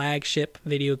Nintendo's flagship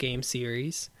video game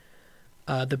series.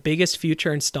 The biggest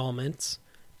future installments,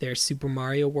 there's Super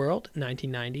Mario World,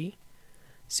 1990,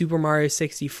 Super Mario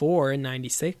 64 in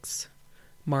 96,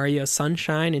 Mario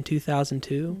Sunshine in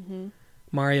 2002,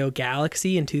 Mario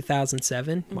Galaxy in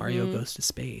 2007, Mario Goes to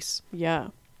Space. Yeah,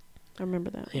 I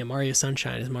remember that. Yeah, Mario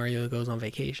Sunshine is Mario goes on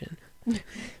vacation.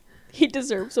 He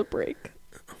deserves a break.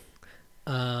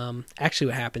 Actually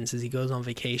what happens is he goes on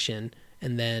vacation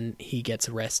and then he gets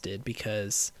arrested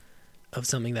because of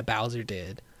something that Bowser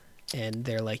did, and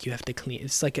they're like, you have to clean.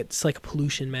 It's like a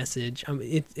pollution message.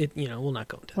 We'll not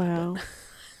go into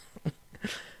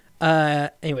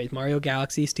that. Anyways, Mario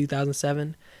Galaxy is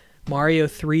 2007, Mario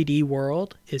 3D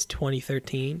World is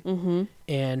 2013,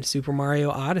 and Super Mario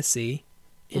Odyssey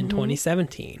in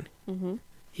 2017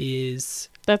 is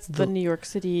that's the New York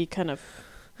City kind of.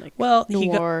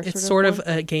 It's sort of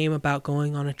a game about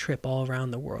going on a trip all around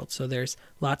the world. So there's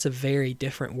lots of very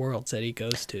different worlds that he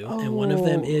goes to. And one of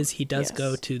them is he does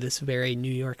go to this very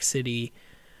New York City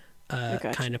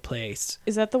kind of place.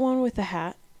 Is that the one with the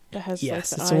hat that has yes, like,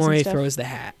 the it's eyes the one where he stuff? throws the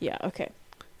hat. Yeah, okay.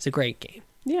 It's a great game.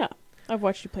 Yeah, I've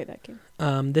watched you play that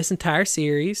game. This entire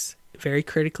series, very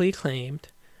critically acclaimed.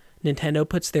 Nintendo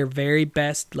puts their very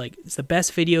best, it's the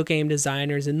best video game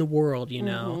designers in the world,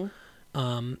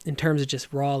 in terms of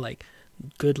just raw,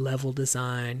 good level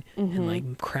design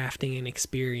and crafting and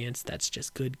experience. That's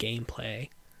just good gameplay.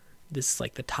 This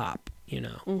is the top,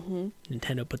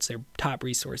 Nintendo puts their top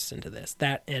resources into this.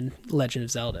 That and Legend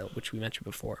of Zelda, which we mentioned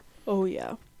before. Oh,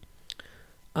 yeah.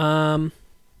 All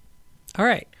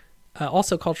right.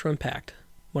 Also cultural impact.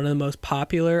 One of the most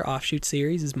popular offshoot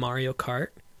series is Mario Kart.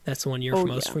 That's the one you're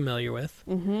most familiar with.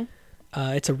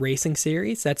 It's a racing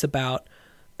series that's about...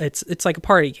 It's like a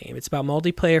party game. It's about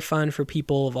multiplayer fun for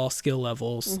people of all skill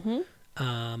levels.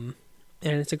 And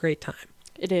it's a great time.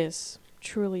 It is.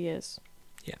 Truly is.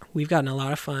 Yeah. We've gotten a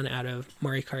lot of fun out of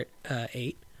Mario Kart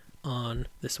 8 on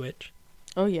the Switch.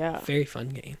 Oh, yeah. Very fun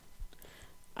game.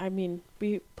 I mean,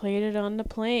 we played it on the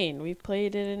plane. We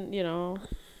played it in,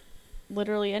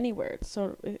 literally anywhere.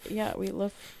 So, yeah, we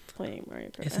love playing Mario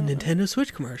Kart. It's a Nintendo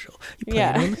Switch commercial. You play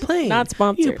it on the plane. Not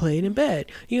sponsored. You play it in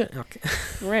bed. Okay.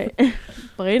 Right.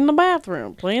 Play it in the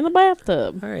bathroom. Play in the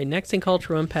bathtub. All right. Next in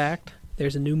cultural impact,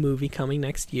 there's a new movie coming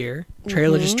next year.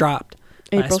 Trailer just dropped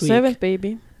April last week. 7th,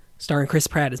 baby. Starring Chris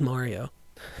Pratt as Mario.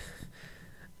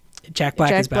 Jack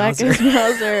Black as Bowser.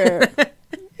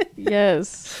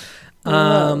 Yes.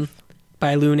 By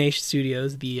Illumination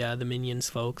Studios, the Minions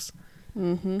folks.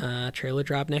 Trailer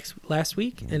dropped last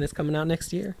week, and it's coming out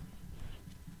next year.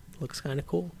 Looks kind of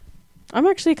cool. I'm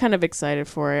actually kind of excited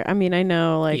for it. I mean, I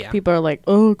know people are like,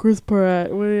 "Oh, Chris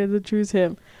Pratt, why did they choose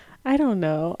him?" I don't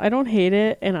know. I don't hate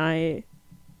it, and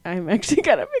I'm actually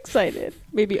kind of excited.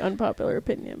 Maybe unpopular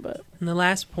opinion, but. And the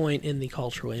last point in the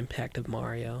cultural impact of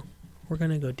Mario, we're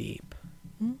gonna go deep.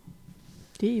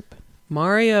 Deep.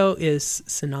 Mario is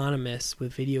synonymous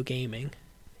with video gaming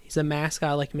He's a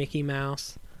mascot like Mickey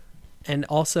Mouse, and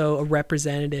also a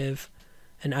representative,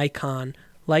 an icon.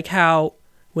 Like how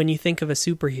when you think of a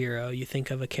superhero, you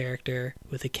think of a character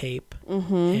with a cape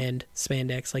and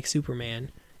spandex like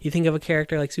Superman. You think of a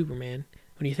character like Superman.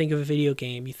 When you think of a video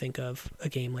game, you think of a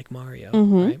game like Mario,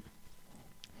 right?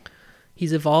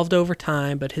 He's evolved over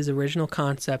time, but his original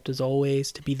concept is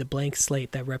always to be the blank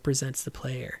slate that represents the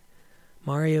player.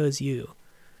 Mario is you.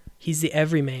 He's the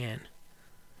everyman.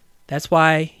 That's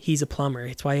why he's a plumber.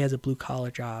 It's why he has a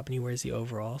blue-collar job and he wears the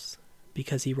overalls,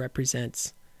 because he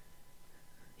represents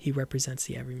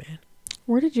the everyman.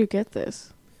 Where did you get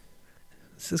this?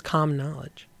 This is common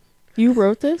knowledge. You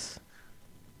wrote this?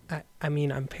 I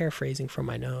mean, I'm paraphrasing from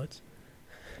my notes.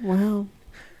 Wow.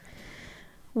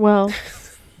 Well,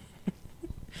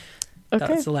 okay.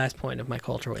 That's the last point of my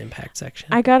cultural impact section.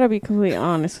 I gotta be completely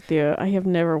honest with you. I have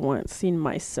never once seen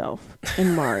myself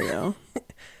in Mario.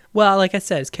 Well, like I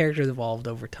said, his character's evolved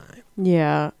over time.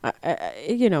 Yeah.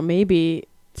 Maybe.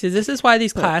 See, this is why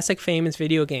these classic famous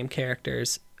video game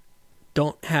characters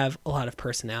don't have a lot of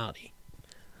personality.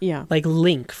 Yeah. Like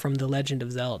Link from The Legend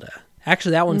of Zelda.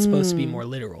 Actually, that one's supposed to be more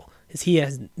literal. Is he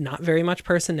has not very much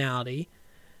personality,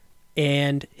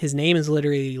 and his name is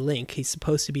literally Link. He's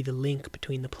supposed to be the link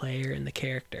between the player and the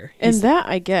character. And that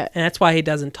I get. And that's why he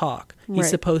doesn't talk. He's Right.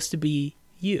 supposed to be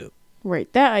you.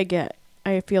 Right. That I get.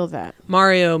 I feel that.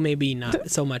 Mario, maybe not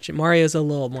so much. Mario's a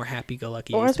little more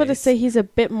happy-go-lucky. Well, I was about to say he's a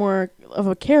bit more of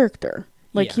a character.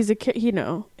 Like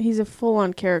Yeah. he's a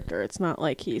full-on character. It's not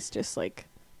like he's just like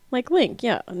Link.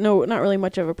 Yeah. No, not really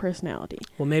much of a personality.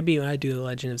 Well, maybe when I do the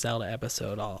Legend of Zelda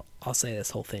episode, I'll say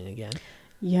this whole thing again.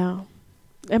 Yeah.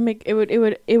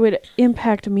 It would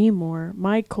impact me more.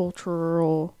 My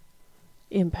cultural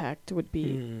impact would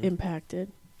be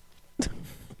impacted.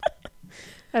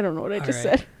 I don't know what I just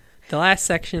said. The last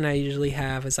section I usually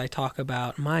have is I talk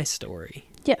about my story.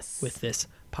 Yes. With this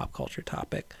pop culture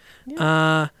topic.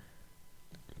 Yeah.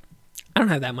 I don't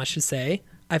have that much to say.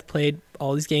 I've played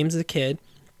all these games as a kid.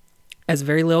 As a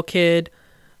very little kid,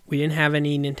 we didn't have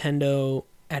any Nintendo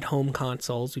at-home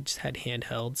consoles. We just had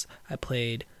handhelds. I've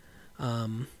played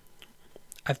Mario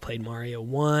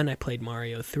 1. I played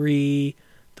Mario 3.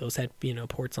 Those had,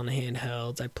 ports on the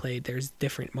handhelds. There's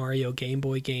different Mario Game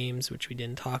Boy games, which we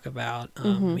didn't talk about.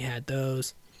 We had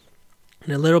those.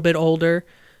 And a little bit older,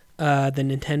 the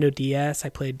Nintendo DS. I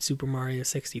played Super Mario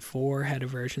 64, had a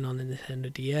version on the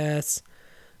Nintendo DS.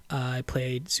 I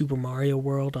played Super Mario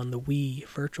World on the Wii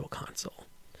Virtual Console.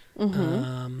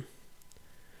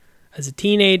 As a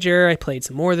teenager, I played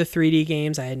some more of the 3D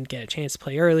games I didn't get a chance to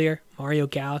play earlier. Mario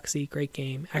Galaxy, great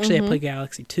game. Actually, I played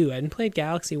Galaxy 2. I hadn't played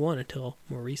Galaxy 1 until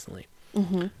more recently.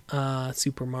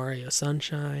 Super Mario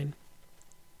Sunshine.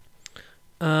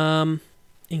 In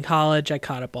college, I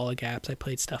caught up all the gaps. I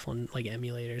played stuff on like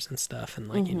emulators and stuff, and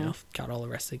got all the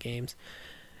rest of the games.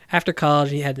 After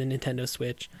college, you had the Nintendo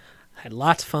Switch. I had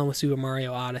lots of fun with Super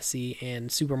Mario Odyssey and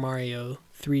Super Mario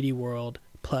 3D World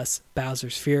plus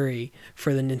Bowser's Fury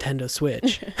for the Nintendo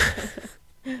Switch.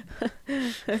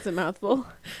 That's a mouthful.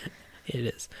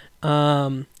 It is.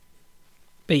 But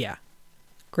yeah,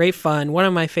 great fun. One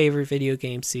of my favorite video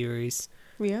game series.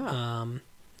 Yeah.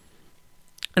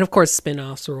 And of course,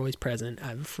 spin-offs are always present.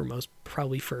 For most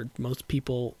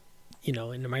people, in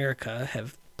America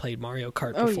have played Mario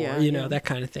Kart before, that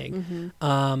kind of thing.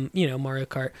 Mario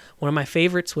Kart. One of my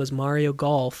favorites was Mario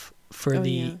Golf for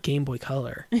the Game Boy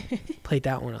Color. Played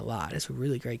that one a lot. It's a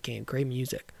really great game. Great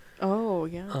music. Oh,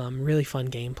 yeah. Really fun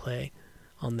gameplay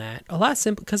on that. A lot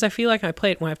simple, because I feel like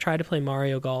when I've tried to play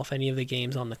Mario Golf, any of the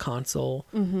games on the console,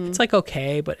 it's like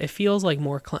okay, but it feels like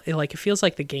more, it feels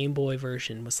like the Game Boy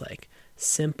version was like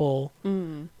simple,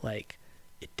 like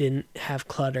it didn't have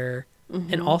clutter.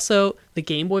 And also the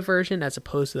Game Boy version, as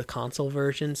opposed to the console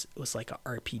versions, was like a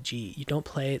RPG. You don't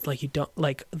play it like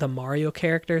the Mario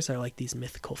characters are like these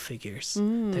mythical figures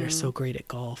that are so great at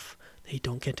golf that you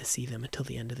don't get to see them until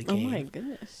the end of the game. Oh my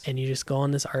goodness. And you just go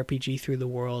on this RPG through the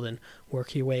world and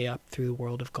work your way up through the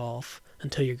world of golf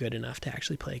until you're good enough to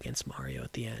actually play against Mario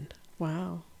at the end.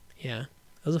 Wow. Yeah.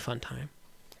 It was a fun time.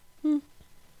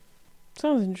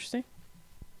 Sounds interesting.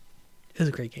 It was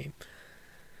a great game.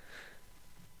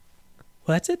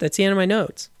 Well, that's it. That's the end of my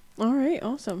notes. All right.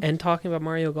 Awesome. And talking about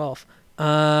Mario Golf.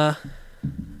 What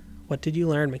did you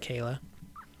learn, Michaela?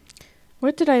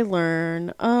 What did I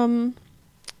learn?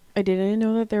 I didn't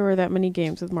know that there were that many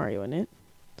games with Mario in it.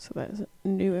 So that's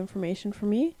new information for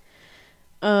me.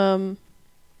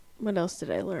 What else did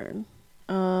I learn?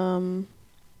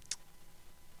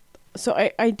 So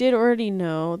I did already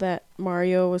know that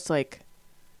Mario was like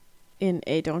in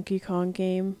a Donkey Kong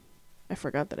game. I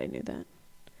forgot that I knew that.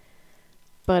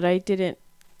 But I didn't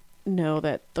know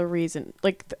that the reason,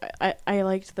 like, I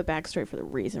liked the backstory for the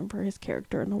reason for his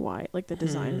character and the why, like the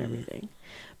design and everything,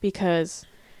 because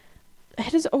it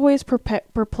has always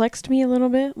perplexed me a little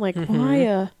bit. Like, why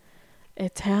a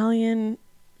Italian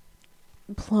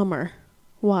plumber?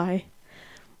 Why?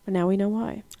 But now we know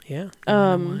why. Yeah.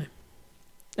 Why.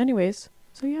 Anyways,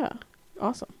 so yeah,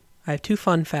 awesome. I have 2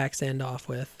 fun facts to end off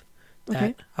with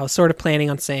that I was sort of planning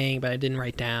on saying, but I didn't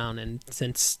write down. And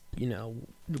since,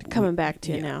 coming back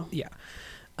to you now. Yeah.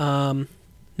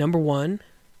 Number 1,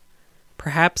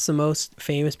 perhaps the most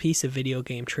famous piece of video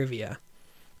game trivia,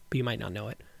 but you might not know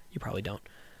it. You probably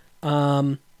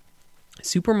don't.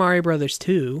 Super Mario Brothers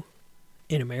 2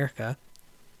 in America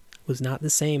was not the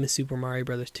same as Super Mario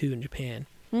Brothers 2 in Japan.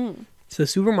 So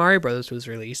Super Mario Brothers was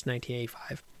released in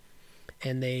 1985,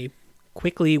 and they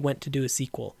quickly went to do a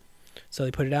sequel. So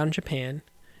they put it out in Japan,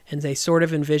 and they sort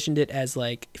of envisioned it as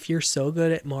like, if you're so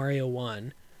good at Mario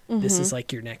 1, this is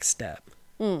like your next step.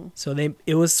 So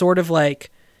it was sort of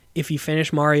like, if you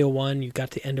finish Mario 1, you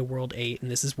got to end of World 8,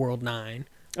 and this is World 9.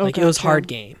 Like, it was hard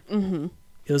game.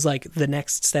 It was like the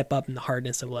next step up in the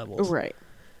hardness of levels. Right.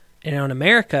 And in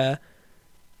America,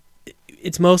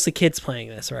 it's mostly kids playing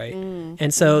this, right?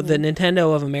 And so the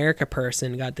Nintendo of America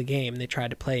person got the game, and they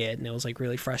tried to play it, and it was like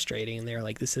really frustrating, and they were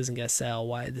like, this isn't gonna sell,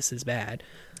 why, this is bad.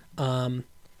 So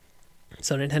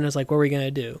Nintendo's like, what are we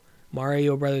gonna do?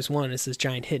 Mario Brothers 1 is this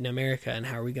giant hit in America, and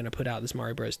how are we gonna put out this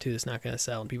Mario Bros 2 that's not gonna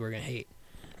sell and people are gonna hate?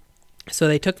 So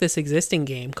they took this existing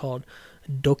game called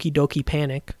Doki Doki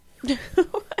Panic.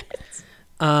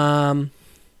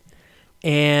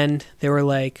 And they were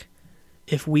like,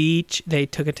 they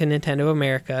took it to Nintendo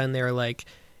America, and they were like,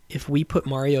 if we put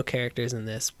Mario characters in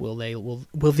this, will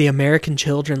the American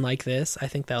children like this? I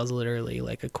think that was literally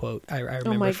like a quote I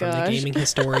remember from the Gaming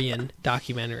Historian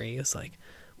documentary. It was like,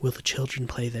 will the children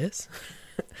play this?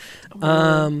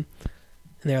 And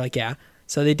they're like, yeah.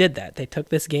 So they did that. They took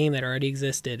this game that already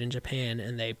existed in Japan,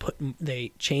 and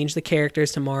they changed the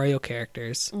characters to Mario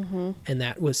characters, and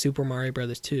that was Super Mario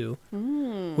Brothers 2,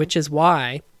 which is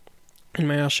why, and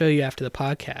I'll show you after the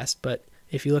podcast, but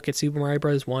if you look at Super Mario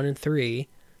Bros. 1 and 3,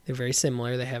 they're very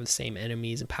similar. They have the same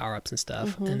enemies and power-ups and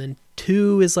stuff. And then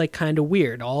 2 is like kind of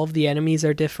weird. All of the enemies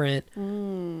are different.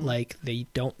 Like, the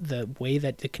way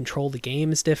that they control the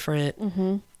game is different.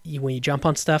 When you jump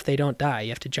on stuff, they don't die. You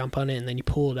have to jump on it, and then you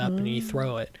pull it up and you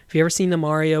throw it. Have you ever seen the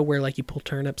Mario where like you pull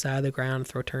turnips out of the ground,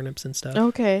 throw turnips and stuff?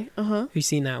 Okay. Have you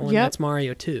seen that one? Yep. That's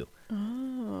Mario 2.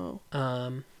 Oh.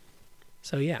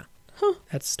 So yeah.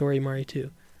 That's Story Mario 2.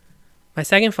 My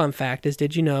second fun fact is,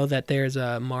 did you know that there's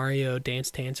a Mario Dance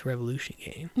Dance Revolution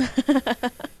game?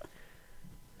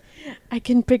 I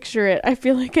can picture it. I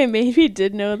feel like I maybe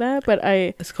did know that, but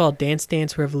It's called Dance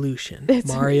Dance Revolution. That's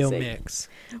Mario amazing. Mix.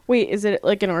 Wait, is it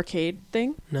like an arcade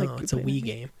thing? No, like it's a Wii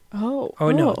game. Oh.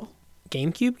 No.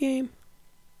 GameCube game?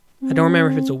 I don't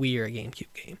remember if it's a Wii or a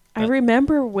GameCube game. I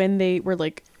remember when they were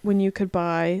like, when you could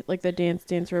buy like the Dance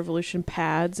Dance Revolution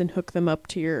pads and hook them up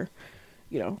to your,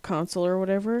 console or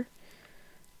whatever.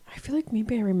 I feel like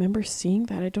maybe I remember seeing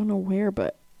that. I don't know where,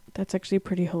 but that's actually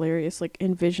pretty hilarious. Like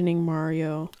envisioning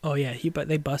Mario. Oh yeah, but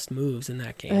they bust moves in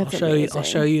that game. That's I'll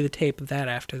show you the tape of that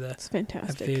after the It's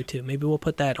fantastic. video too. Maybe we'll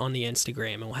put that on the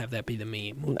Instagram and we'll have that be the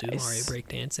meme. We'll do Nice. Mario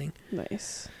breakdancing.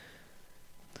 Nice.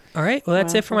 All right, well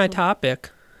that's Wow, it for my topic.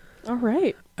 All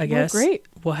right. I guess great.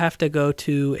 we'll have to go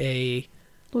to a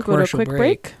We'll go to a commercial quick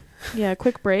break. Yeah,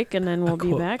 quick break, and then we'll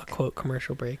be back. A quote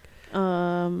commercial break.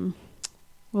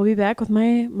 We'll be back with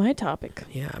my topic.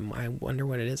 Yeah, I wonder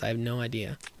what it is. I have no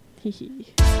idea.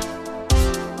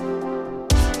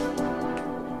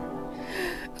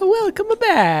 Welcome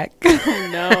back. Oh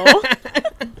no.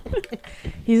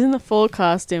 He's in the full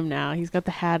costume now. He's got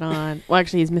the hat on. Well,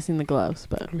 actually, he's missing the gloves,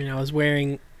 but I mean, I was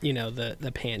wearing,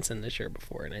 the pants and the shirt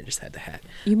before, and I just had the hat.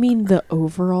 You mean the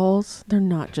overalls? They're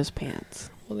not just pants.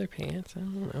 Well, they're pants. I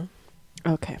don't know.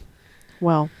 Okay.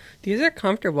 Well, these are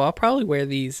comfortable. I'll probably wear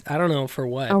these. I don't know for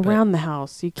what. Around the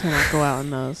house, you cannot go out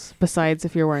in those. Besides,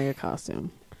 if you're wearing a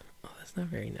costume. Oh, that's not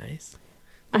very nice.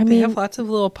 They have lots of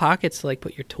little pockets to like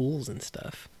put your tools and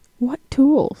stuff. What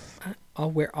tools?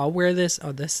 I'll wear this.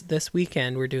 Oh, this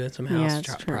weekend we're doing some house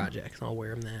true. projects. And I'll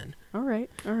wear them then. All right.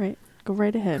 Go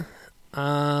right ahead.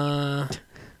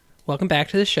 Welcome back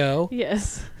to the show.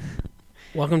 Yes.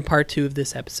 Welcome to part 2 of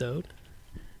this episode.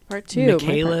 Part 2.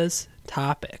 Michaela's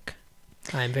topic.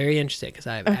 I'm very interested because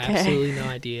I have absolutely no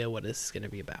idea what this is going to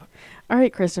be about. All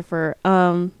right, Christopher.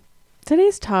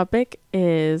 Today's topic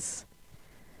is...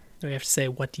 We have to say,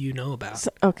 what do you know about?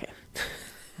 Okay.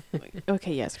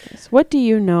 Okay, yes, Chris. What do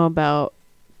you know about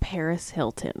Paris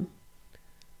Hilton?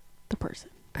 The person.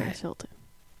 Paris Hilton.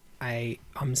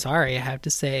 I'm sorry. I have to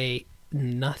say,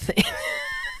 Nothing.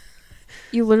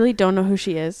 You literally don't know who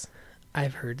she is?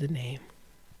 I've heard the name.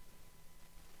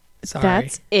 Sorry.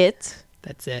 That's it?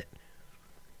 That's it.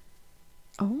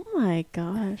 Oh my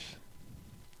gosh.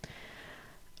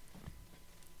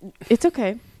 It's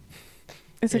okay.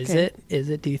 It's okay. Is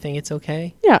it? Do you think it's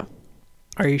okay? Yeah.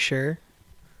 Are you sure?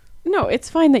 No, it's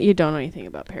fine that you don't know anything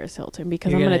about Paris Hilton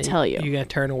because I'm going to tell you. You're going to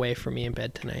turn away from me in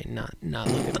bed tonight and not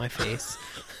look at my face.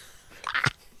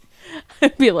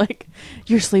 I'd be like,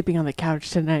 you're sleeping on the couch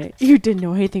tonight. You didn't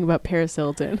know anything about Paris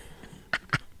Hilton.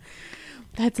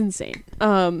 That's insane.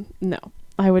 No,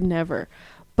 I would never.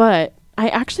 But I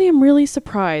actually am really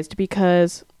surprised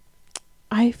because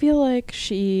I feel like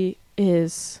she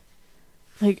is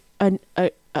like a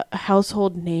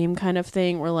household name kind of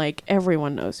thing where like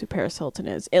everyone knows who Paris Hilton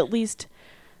is. At least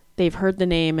they've heard the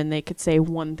name and they could say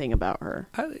one thing about her.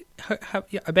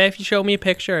 I bet if you show me a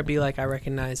picture, I'd be like, I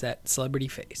recognize that celebrity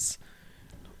face.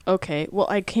 Okay, well,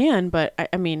 I can, but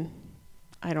I mean,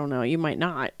 I don't know. You might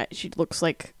not. She looks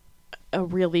like a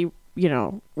really,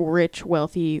 rich,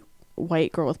 wealthy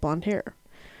white girl with blonde hair.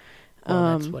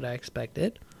 Well, that's what I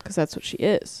expected. Because that's what she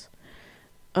is.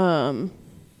 I'll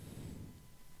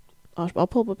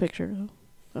pull up a picture.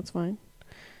 That's fine.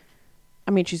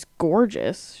 I mean, she's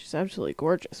gorgeous. She's absolutely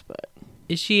gorgeous, but...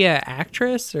 Is she an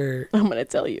actress, or... I'm going to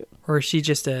tell you. Or is she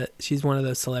just she's one of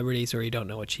those celebrities where you don't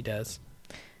know what she does?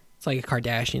 It's like a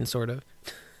Kardashian, sort of.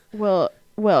 Well,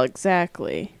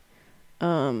 exactly.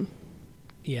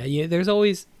 Yeah, there's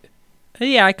always...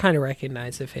 Yeah, I kind of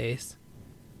recognize the face.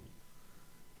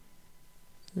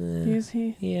 Is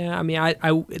he? Yeah, I mean, I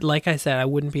like I said, I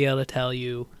wouldn't be able to tell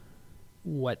you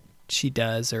what she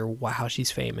does or how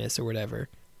she's famous or whatever.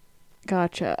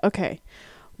 Gotcha. Okay.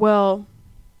 Well,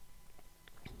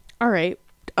 all right.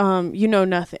 You know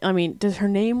nothing. I mean, does her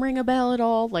name ring a bell at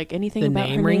all? Like anything about her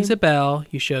name? The name rings a bell.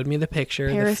 You showed me the picture.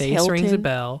 Paris the face Hilton. rings a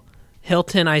bell.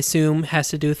 Hilton, I assume, has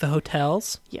to do with the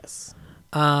hotels. Yes.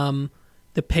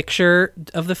 The picture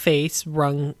of the face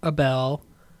rung a bell,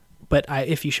 but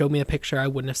if you showed me a picture, I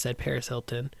wouldn't have said Paris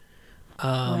Hilton.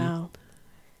 Wow.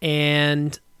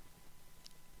 And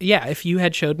yeah, if you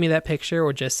had showed me that picture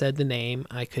or just said the name,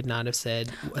 I could not have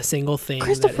said a single thing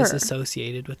that is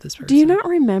associated with this person. Do you not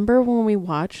remember when we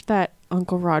watched that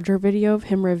Uncle Roger video of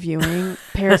him reviewing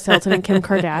Paris Hilton and Kim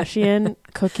Kardashian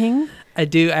cooking? I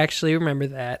do actually remember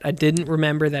that. I didn't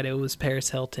remember that it was Paris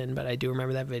Hilton, but I do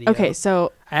remember that video. Okay,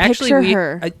 so picture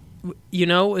her. You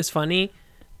know, it was funny.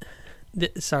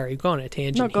 Sorry, go on a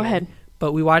tangent. No, go ahead.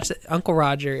 But we watched Uncle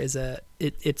Roger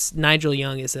it's Nigel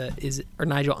Young or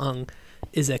Nigel Ung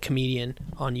is a comedian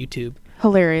on YouTube.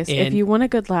 Hilarious. And if you want a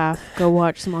good laugh, go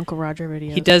watch some Uncle Roger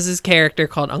videos. He does this character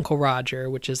called Uncle Roger,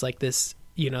 which is like this,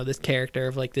 this character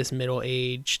of like this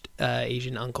middle-aged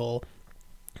Asian uncle.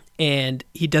 And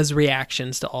he does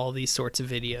reactions to all these sorts of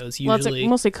videos. Usually, it's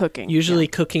mostly cooking. Usually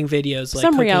cooking videos. Like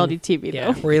some reality TV,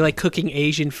 though. Where he like cooking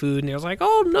Asian food and he was like,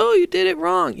 oh, no, you did it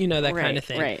wrong. That kind of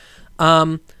thing. Right.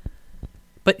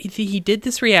 But he did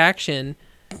this reaction.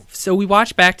 So we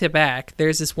watched back to back.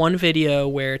 There's this one video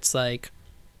where it's like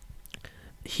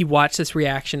he watched this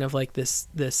reaction of like this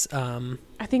I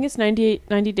think it's 90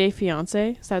 Day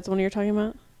Fiance. Is that the one you're talking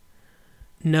about?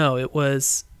 No, it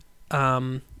was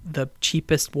the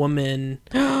cheapest woman.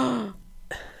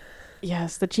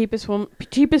 Yes, the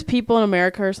cheapest people in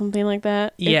America or something like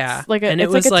that. Yeah. It's like a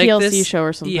TLC show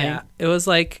or something. Yeah. It was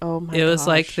like was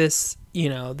like this,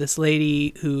 this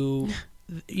lady who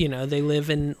they live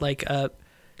in like an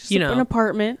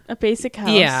apartment, a basic house.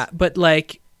 Yeah, but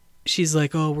like she's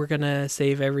like, oh, we're gonna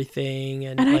save everything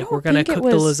and like we're gonna cook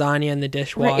the lasagna in the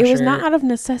dishwasher. Right, it was not out of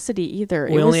necessity either.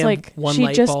 We it only was like have one she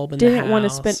light just bulb in the didn't house. want to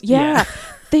spend. Yeah.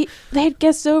 They had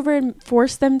guests over and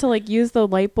forced them to like use the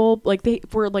light bulb. Like they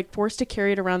were like forced to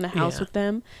carry it around the house with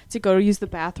them to go to use the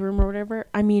bathroom or whatever.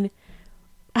 I mean,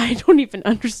 I don't even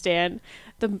understand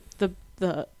the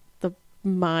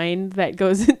mind that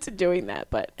goes into doing that.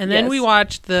 But then we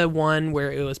watched the one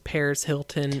where it was Paris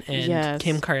Hilton and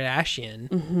Kim Kardashian,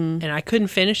 and I couldn't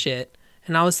finish it.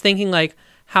 And I was thinking like,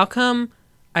 how come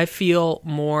I feel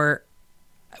more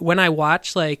when I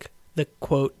watch like the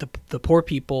quote the poor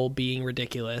people being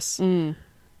ridiculous.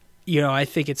 I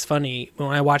think it's funny when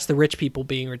I watch the rich people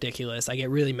being ridiculous. I get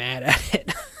really mad at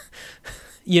it.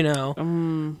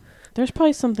 There's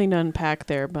probably something to unpack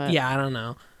there, but yeah, I don't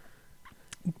know.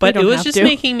 But it was just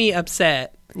making me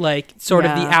upset, like sort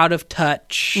of the out of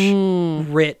touch,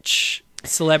 rich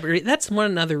celebrity. That's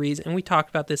another reason, and we talked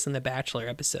about this in the Bachelor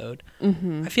episode.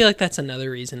 I feel like that's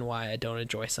another reason why I don't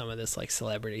enjoy some of this like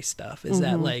celebrity stuff is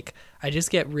that like I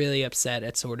just get really upset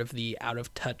at sort of the out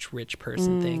of touch rich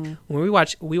person thing. When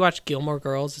we watch Gilmore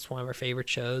Girls, it's one of our favorite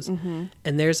shows, and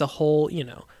there's a whole,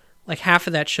 like half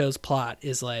of that show's plot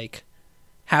is like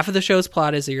half of the show's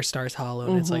plot is Your Star's Hollow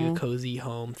and it's like a cozy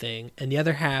home thing, and the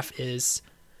other half is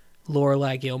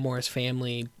Lorelai Gilmore's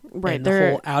family, right? And the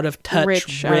whole out of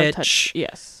touch, rich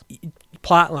yes,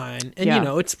 plot line, and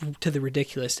it's to the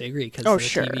ridiculous degree because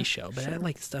it's a TV show. But that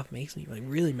like stuff makes me like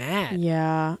really mad.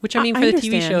 Yeah, which I mean, for the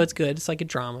TV show, it's good. It's like a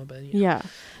drama, but yeah,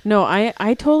 no,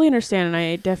 I totally understand,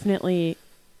 and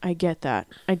I get that.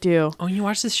 I do. Oh, you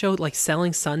watch this show like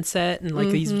Selling Sunset and like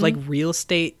these like real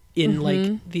estate in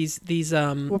like these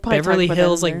Beverly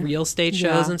Hills like real estate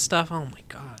shows and stuff. Oh my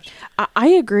gosh. I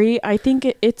agree. I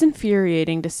think it's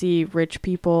infuriating to see rich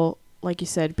people, like you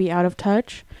said, be out of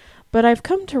touch. But I've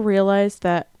come to realize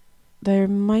that they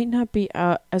might not be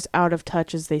as out of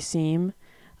touch as they seem.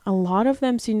 A lot of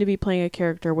them seem to be playing a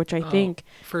character, which I think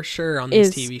for sure on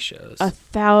these TV shows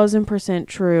 1,000%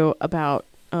 true about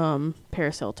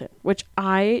Paris Hilton, which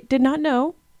I did not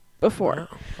know before.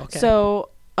 Wow. Okay. So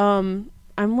I'm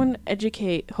going to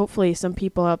educate, hopefully, some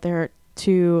people out there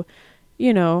to,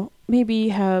 maybe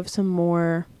have some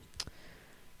more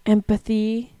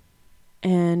empathy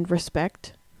and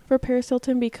respect for Paris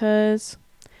Hilton, because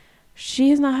she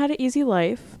has not had an easy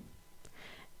life,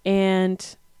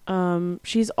 and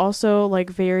she's also like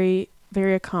very,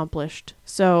 very accomplished.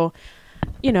 So,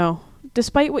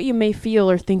 despite what you may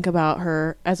feel or think about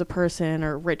her as a person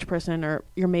or rich person, or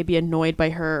you're maybe annoyed by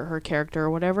her character or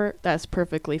whatever, that's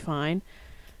perfectly fine.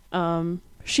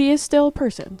 She is still a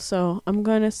person. So I'm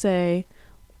going to say,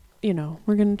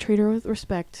 we're going to treat her with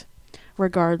respect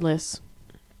regardless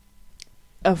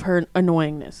of her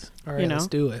annoyingness. All right, let's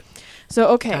do it. So,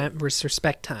 okay.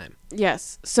 Respect time.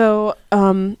 Yes. So,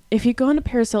 if you go onto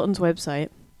Paris Hilton's website,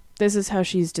 this is how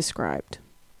she's described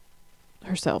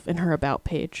herself in her about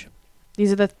page.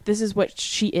 This is what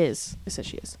she is. It says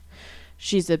she is.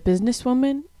 She's a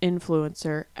businesswoman,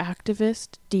 influencer,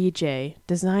 activist, DJ,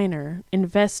 designer,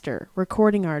 investor,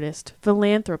 recording artist,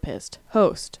 philanthropist,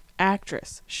 host,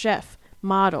 actress, chef,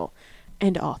 model,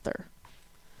 and author.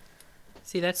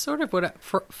 See, that's sort of what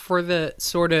for the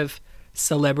sort of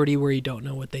celebrity where you don't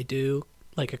know what they do,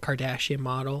 like a Kardashian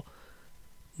model,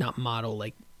 not model,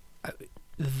 like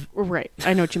right.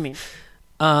 I know what you mean.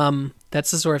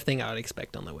 That's the sort of thing I would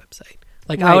expect on the website.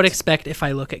 Like right. I would expect if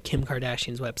I look at Kim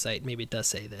Kardashian's website, maybe it does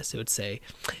say this. It would say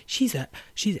she's an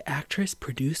actress,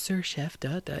 producer, chef,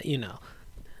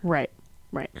 Right.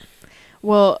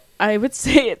 Well, I would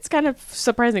say it's kind of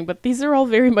surprising, but these are all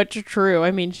very much true. I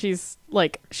mean, she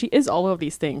is all of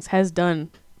these things, has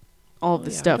done all of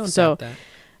this stuff. So,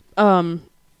 but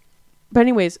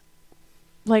anyways,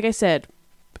 like I said,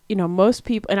 most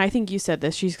people, and I think you said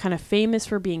this, she's kind of famous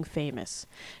for being famous.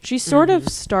 She sort of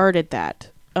started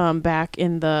that, back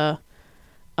in the,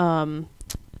 I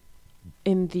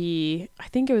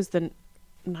think it was the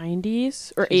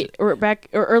 90s or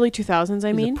early 2000s.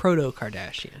 I mean, proto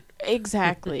Kardashian.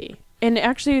 Exactly. And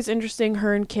actually, it's interesting.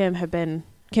 Her and Kim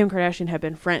Kardashian have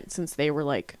been friends since they were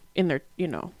like in their,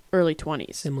 early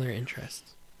 20s. Similar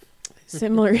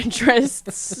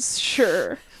interests.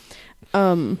 Sure.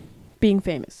 Being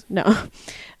famous. No.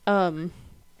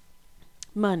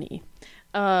 Money.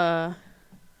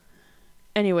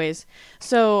 Anyways,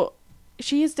 so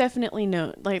she is definitely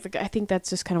known. Like, I think that's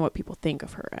just kind of what people think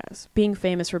of her as, being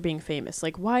famous for being famous.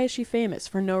 Like, why is she famous?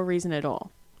 For no reason at all.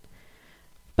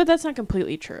 But that's not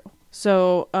completely true.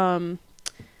 So, a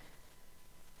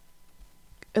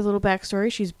little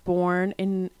backstory. She's born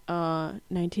in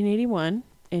 1981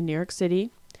 in New York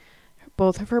City.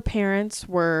 Both of her parents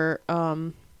were,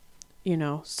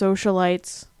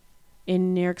 socialites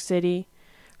in New York City.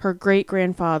 Her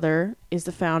great-grandfather is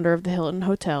the founder of the Hilton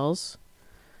hotels.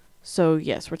 So,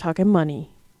 yes, we're talking money.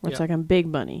 We're talking big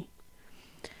money.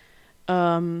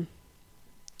 And,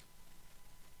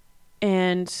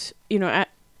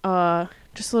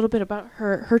 just a little bit about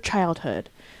her childhood.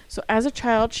 So as a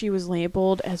child, she was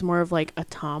labeled as more of like a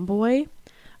tomboy.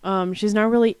 She's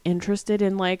not really interested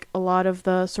in like a lot of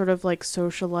the sort of like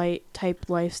socialite type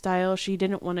lifestyle. She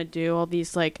didn't want to do all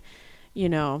these like,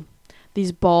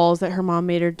 these balls that her mom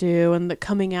made her do and the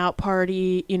coming out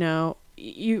party. You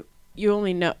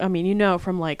only know,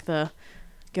 from like the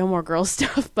Gilmore Girls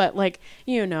stuff, but like,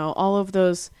 all of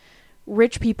those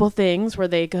rich people things where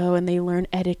they go and they learn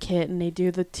etiquette and they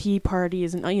do the tea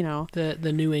parties and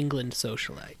the New England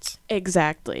socialites.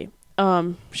 Exactly.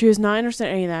 She was not interested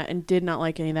in any of that and did not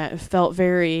like any of that. It felt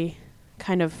very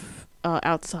kind of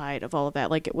outside of all of that.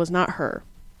 Like, it was not her.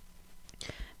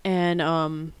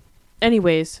 And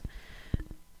anyways,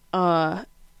 as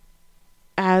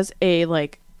a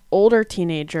like older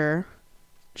teenager,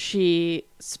 she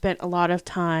spent a lot of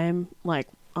time like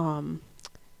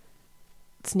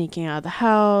sneaking out of the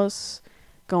house,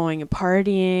 going and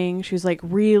partying. She was like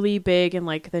really big in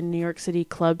like the New York City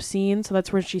club scene, so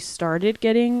that's where she started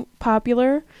getting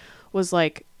popular, was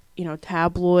like, you know,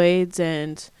 tabloids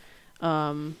and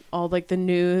all like the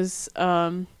news,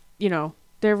 you know,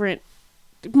 different,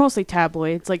 mostly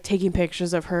tabloids, like taking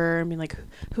pictures of her. I mean, like,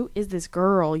 who is this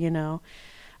girl, you know?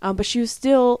 But she was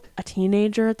still a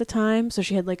teenager at the time, so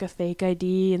she had like a fake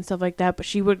ID and stuff like that. But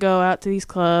she would go out to these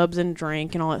clubs and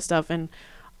drink and all that stuff. And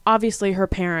obviously her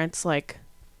parents like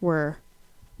were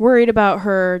worried about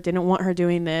her, didn't want her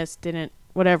doing this, didn't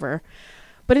whatever.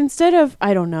 But instead of,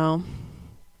 I don't know,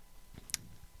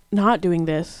 not doing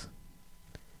this,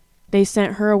 they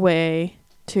sent her away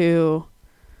to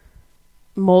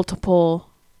multiple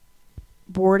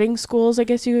boarding schools, I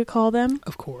guess you could call them.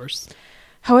 Of course.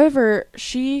 However,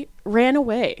 she ran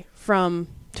away from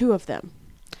 2 of them.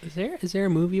 Is there a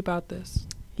movie about this?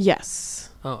 Yes.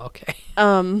 Oh, okay.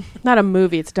 Not a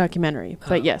movie, it's a documentary,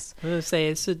 but yes. I was gonna say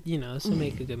it's this will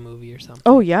make a good movie or something.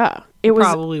 Oh yeah, it was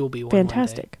probably will be one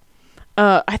fantastic.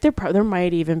 I think there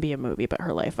might even be a movie about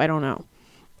her life. I don't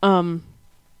know.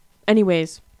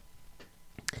 Anyways,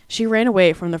 she ran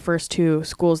away from the first 2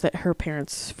 schools that her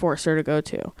parents forced her to go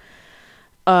to.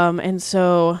 And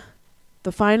so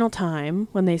the final time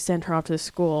when they sent her off to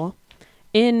school,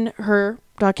 in her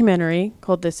documentary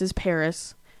called This Is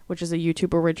Paris, which is a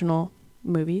YouTube original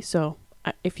movie, so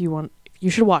if you want, you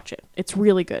should watch it. It's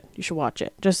really good. You should watch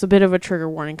it. Just a bit of a trigger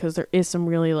warning because there is some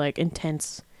really like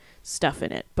intense stuff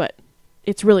in it, but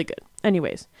it's really good.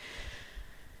 Anyways,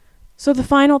 so the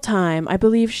final time, I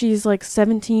believe she's like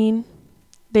 17.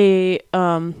 They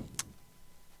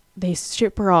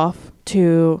ship her off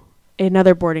to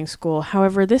another boarding school.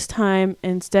 However, this time,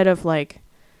 instead of like,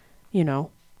 you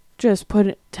know, just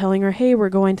telling her, hey, we're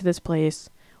going to this place,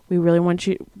 we really want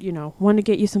you, you know, want to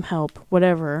get you some help,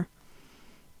 whatever,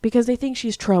 because they think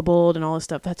she's troubled and all this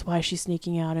stuff. That's why she's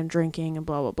sneaking out and drinking and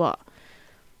blah, blah, blah.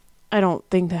 I don't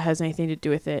think that has anything to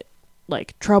do with it.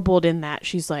 Like, troubled in that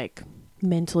she's like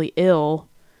mentally ill,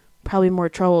 probably more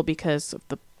trouble because of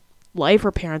the life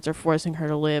her parents are forcing her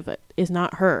to live is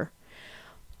not her.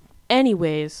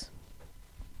 Anyways,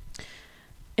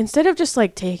 instead of just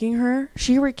like taking her,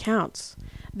 she recounts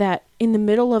that in the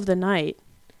middle of the night,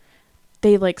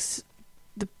 they like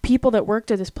the people that worked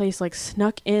at this place like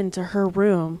snuck into her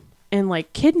room and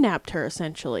like kidnapped her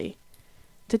essentially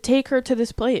to take her to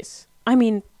this place. I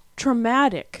mean,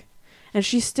 traumatic. And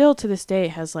she still to this day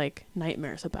has like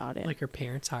nightmares about it. Like her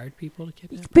parents hired people to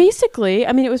kidnap her? Basically,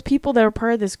 I mean, it was people that were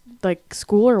part of this like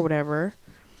school or whatever.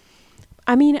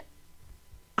 I mean,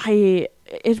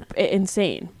 it's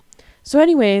insane. So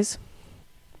anyways,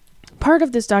 part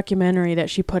of this documentary that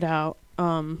she put out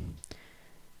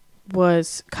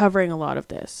was covering a lot of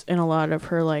this and a lot of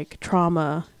her like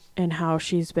trauma and how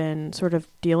she's been sort of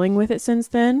dealing with it since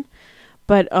then.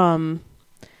 But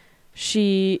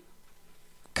she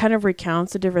kind of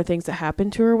recounts the different things that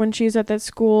happened to her when she was at that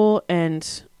school,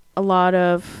 and a lot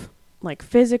of like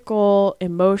physical,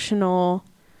 emotional,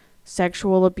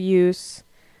 sexual abuse.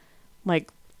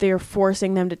 Like, they're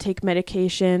forcing them to take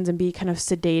medications and be kind of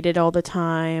sedated all the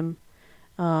time.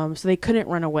 So they couldn't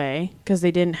run away because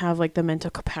they didn't have like the mental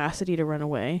capacity to run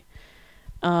away.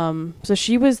 So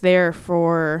she was there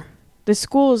for, the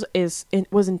school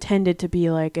was intended to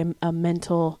be like a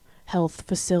mental health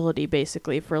facility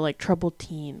basically for like troubled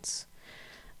teens.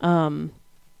 And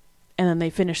then they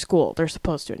finished school. They're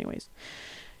supposed to anyways.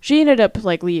 She ended up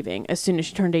like leaving as soon as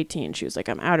she turned 18. She was like,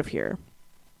 I'm out of here.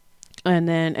 And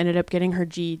then ended up getting her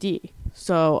GED.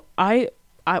 So I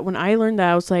when I learned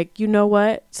that, I was like, you know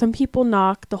what? Some people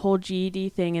knock the whole GED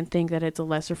thing and think that it's a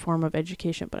lesser form of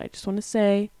education. But I just want to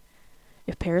say,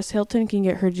 if Paris Hilton can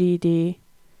get her GED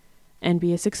and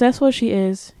be as successful as she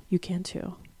is, you can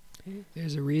too.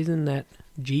 There's a reason that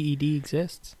GED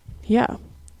exists. Yeah.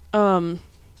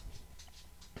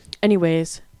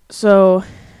 Anyways, so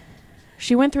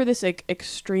she went through this like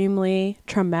extremely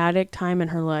traumatic time in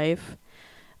her life.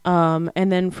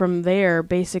 And then from there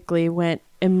basically went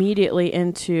immediately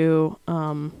into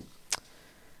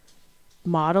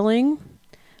modeling.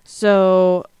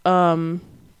 So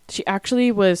she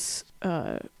actually was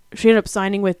she ended up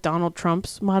signing with Donald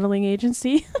Trump's modeling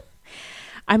agency.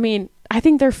 I mean, I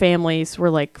think their families were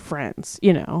like friends,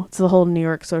 you know. It's the whole New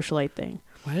York socialite thing.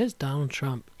 Why does Donald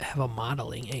Trump have a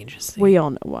modeling agency? We all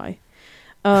know why.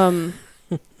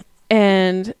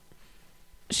 And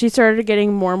she started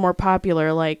getting more and more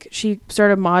popular. Like, she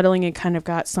started modeling and kind of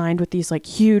got signed with these like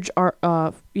huge art,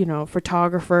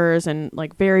 photographers and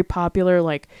like very popular,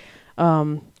 like,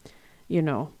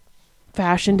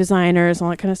 fashion designers and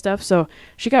all that kind of stuff. So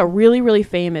she got really, really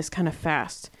famous kind of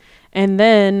fast. And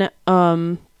then,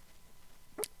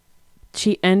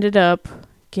 she ended up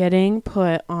getting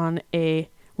put on a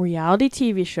reality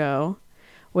TV show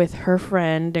with her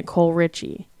friend Nicole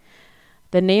Richie.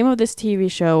 The name of this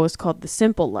TV show was called The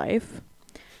Simple Life.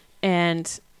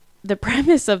 And the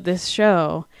premise of this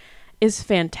show is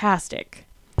fantastic.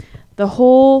 The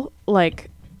whole, like,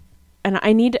 and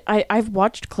I've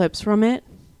watched clips from it,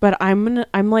 but I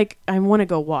want to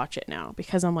go watch it now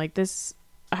because I'm like,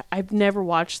 I've never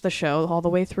watched the show all the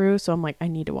way through. So I'm like, I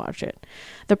need to watch it.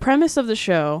 The premise of the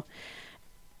show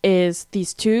is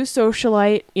these two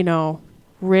socialite,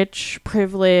 rich,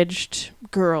 privileged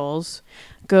girls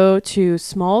go to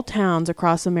small towns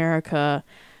across America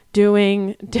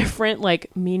doing different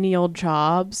like menial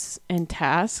jobs and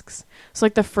tasks. So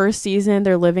like the first season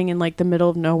they're living in like the middle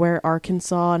of nowhere,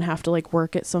 Arkansas, and have to like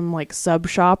work at some like sub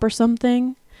shop or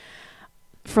something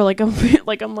for like a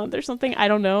month or something. I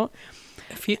don't know.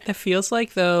 It feels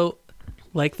like, though,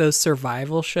 like those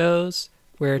survival shows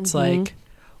where it's like,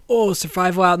 oh,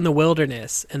 survival out in the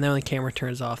wilderness, and then when the camera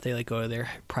turns off, they like go to their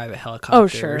private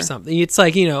helicopter or something. It's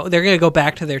like, they're gonna go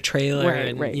back to their trailer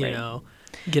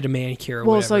get a manicure or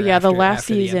whatever. So yeah, after, the last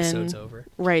the season, episode's over.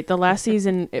 Right, the last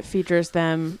season it features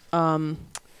them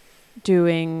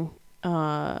doing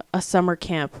a summer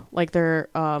camp, like they're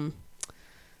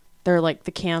like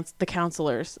the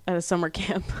counselors at a summer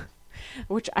camp.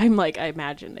 Which I'm like, I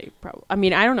imagine they probably, I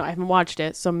mean, I don't know. I haven't watched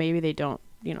it, so maybe they don't,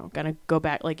 gonna go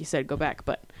back, like you said, go back.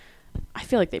 But I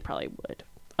feel like they probably would.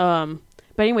 But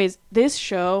anyways, this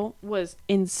show was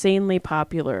insanely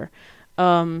popular.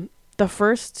 The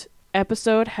first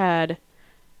episode had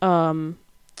 13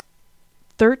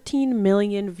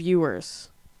 million viewers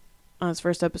on its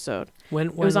first episode. When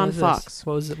it was on Fox.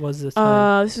 What was it? Was this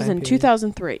time? This was in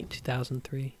 2003.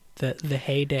 2003. The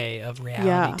heyday of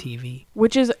reality TV.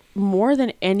 Which is more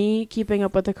than any Keeping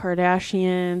Up with the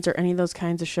Kardashians or any of those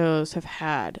kinds of shows have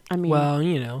had. I mean,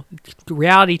 well,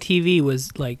 reality TV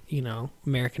was like,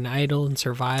 American Idol and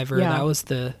Survivor. Yeah. That was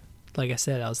like I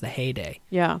said, that was the heyday.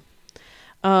 Yeah.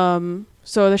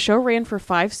 So the show ran for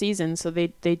 5 seasons. So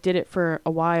they did it for a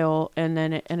while, and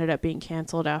then it ended up being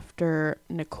canceled after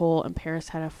Nicole and Paris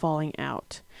had a falling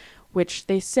out, which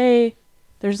they say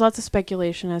there's lots of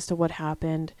speculation as to what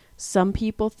happened. Some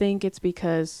people think it's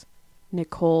because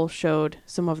Nicole showed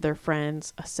some of their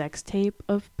friends a sex tape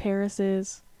of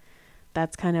Paris's.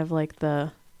 That's kind of like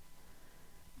the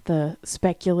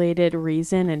speculated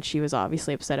reason, and she was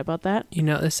obviously upset about that.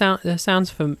 That sounds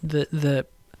from the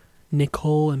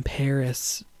Nicole and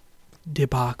Paris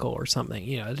debacle or something.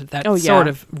 That sort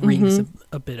of rings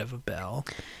a bit of a bell.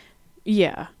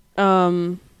 Yeah.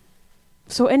 So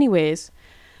anyways,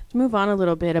 to move on a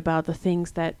little bit about the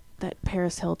things that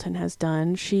Paris Hilton has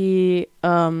done. She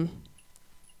one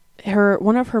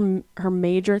of her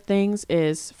major things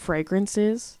is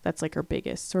fragrances. That's like her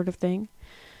biggest sort of thing.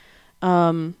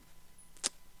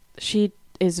 She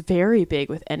is very big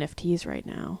with NFTs right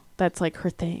now. That's like her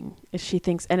thing. She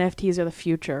thinks NFTs are the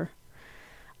future.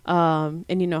 And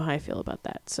you know how I feel about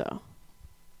that, so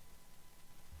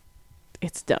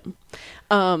it's dumb.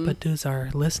 But does our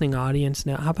listening audience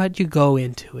know? How about you go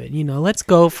into it? Let's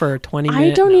go for 20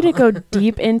 minutes. I don't need to go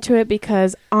deep into it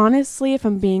because honestly, if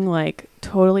I'm being like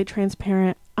totally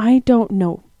transparent, I don't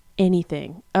know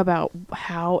anything about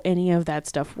how any of that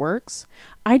stuff works.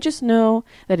 I just know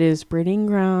that it is breeding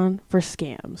ground for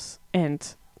scams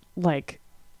and like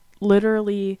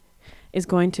literally is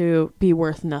going to be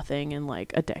worth nothing in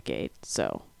like a decade.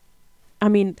 So, I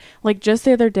mean, like just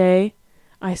the other day,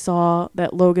 I saw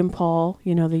that Logan Paul,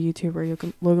 the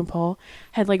YouTuber Logan Paul,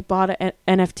 had like bought an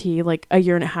NFT like a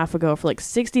year and a half ago for like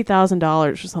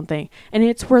 $60,000 or something, and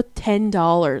it's worth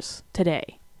 $10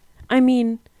 today. I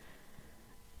mean,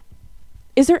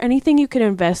 is there anything you could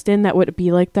invest in that would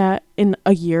be like that in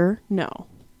a year? No.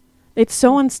 It's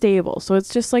so unstable. So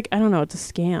it's just like, I don't know, it's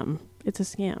a scam. It's a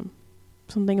scam.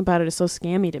 Something about it is so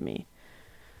scammy to me.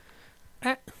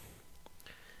 I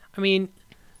mean,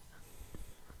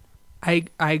 I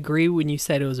agree when you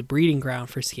said it was a breeding ground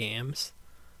for scams,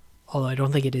 although I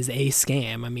don't think it is a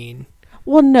scam. I mean,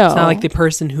 well, no. It's not like the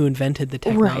person who invented the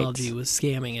technology was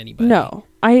scamming anybody. No,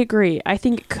 I agree. I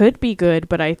think it could be good,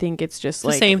 but I think it's just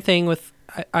the same thing with,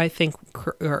 I think,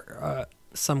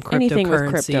 some cryptocurrencies. Anything with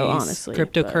crypto, honestly.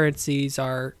 Cryptocurrencies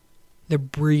are the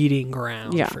breeding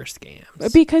ground for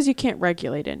scams. Because you can't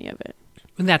regulate any of it.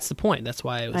 And that's the point. That's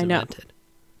why it was invented.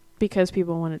 Because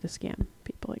people wanted to scam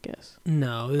people. people, I guess.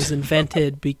 No, it was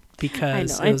invented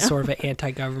because I it was know. sort of an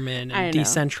anti-government I and know.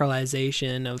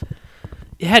 decentralization of.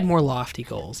 It had more lofty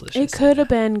goals. Let's It just say could have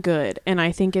that. been good, and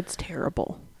I think it's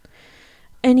terrible.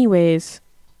 Anyways,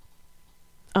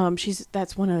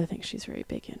 that's one of the things she's very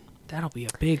big in. That'll be a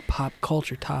big pop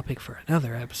culture topic for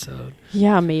another episode.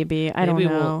 Yeah, maybe. I don't Maybe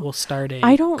know. we'll start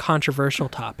I a don't- controversial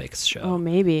topics show. Oh,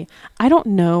 maybe. I don't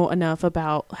know enough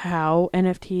about how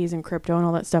NFTs and crypto and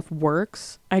all that stuff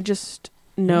works. I just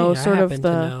know Hey, sort I of happen the.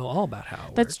 to know all about how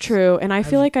it That's works. true. And I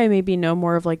feel I've- like I maybe know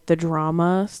more of like the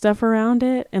drama stuff around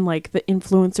it and like the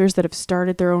influencers that have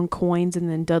started their own coins and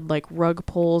then done like rug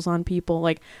pulls on people.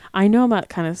 Like I know about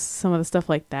kind of some of the stuff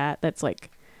like that. That's like,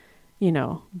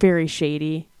 very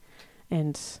shady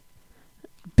and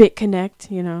BitConnect,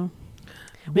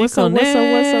 What's up, what's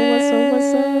up, what's up,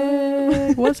 what's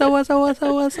up, what's up? What's up, what's up, what's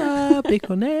up, what's up? Big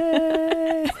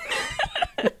connect.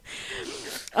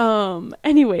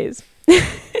 Anyways,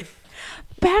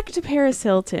 back to Paris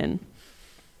Hilton.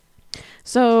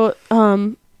 So,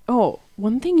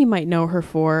 one thing you might know her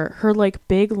for, her like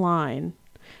big line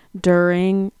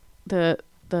during the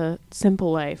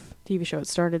Simple Life TV show, it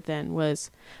started then,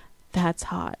 was "That's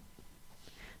hot."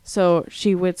 So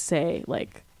she would say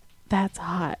like, "That's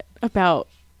hot" about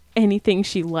anything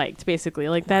she liked, basically.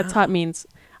 Like "That's hot" means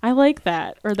I like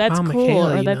that, or that's Wow, cool,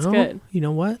 Michaela, or that's good. You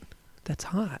know what? That's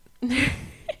hot.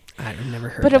 I've never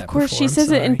heard But that of course, before. she I'm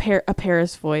says it in sorry. a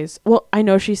Paris voice. Well, I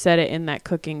know she said it in that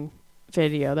cooking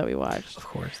video that we watched. Of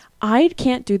course. I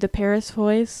can't do the Paris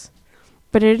voice,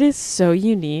 but it is so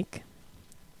unique.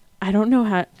 I don't know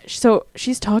how. So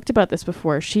she's talked about this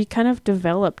before. She kind of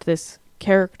developed this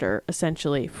character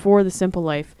essentially for the Simple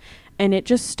Life, and it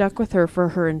just stuck with her for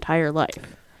her entire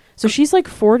life. So she's like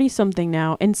 40 something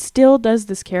now and still does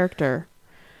this character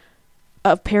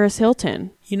of Paris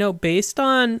Hilton. Based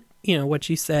on, what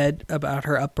you said about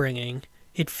her upbringing,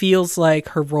 it feels like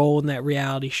her role in that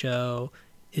reality show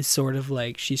is sort of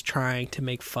like she's trying to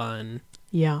make fun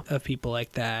Yeah. of people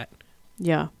like that.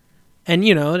 Yeah. And,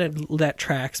 that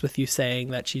tracks with you saying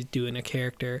that she's doing a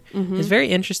character. Mm-hmm. It's very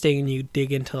interesting when you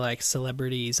dig into, like,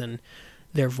 celebrities and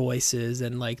their voices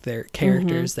and, like, their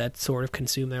characters that sort of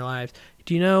consume their lives.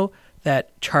 Do you know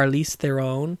that Charlize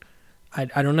Theron, I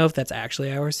don't know if that's actually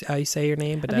how you say your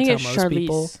name, but I that's think how it's most Charlize.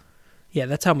 people... Yeah,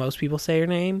 that's how most people say her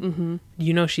name.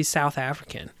 Mm-hmm. She's South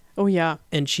African. Oh, yeah.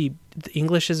 And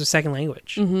English is a second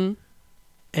language. Mm-hmm.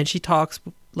 And she talks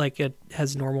like it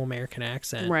has a normal American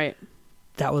accent. Right.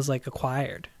 That was, like,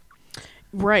 acquired.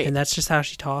 Right. And that's just how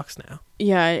she talks now.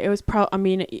 Yeah, it was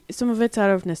some of it's out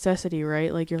of necessity,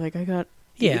 right? Like, you're like,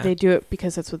 Yeah. they do it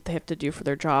because that's what they have to do for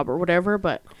their job or whatever,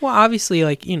 but... Well, obviously,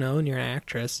 like, when you're an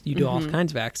actress, you do all Mhm.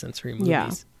 kinds of accents for your movies. Yeah.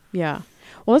 Yeah.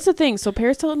 Well, that's the thing. So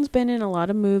Paris Hilton's been in a lot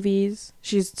of movies.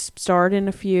 She's starred in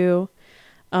a few.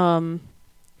 But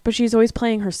she's always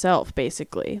playing herself,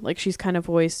 basically. Like, she's kind of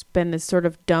always been this sort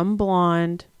of dumb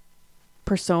blonde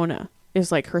persona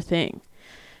is, like, her thing.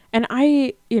 And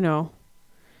I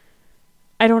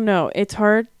don't know. It's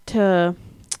hard to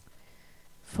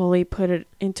fully put it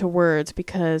into words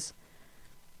because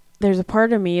there's a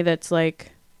part of me that's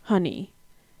like, honey,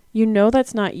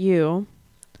 that's not you.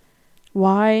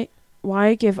 Why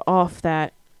give off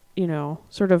that,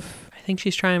 sort of... I think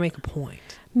she's trying to make a point.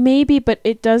 Maybe, but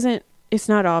it's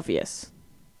not obvious.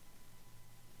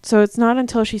 So it's not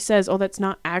until she says, oh, that's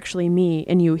not actually me,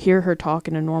 and you hear her talk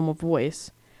in a normal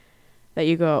voice, that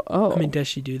you go, oh. I mean, does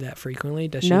she do that frequently?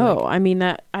 Does she? No, like, I mean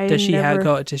that I does she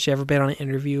never... Does she ever been on an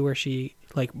interview where she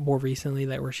like more recently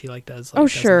where she like does? Like, Oh,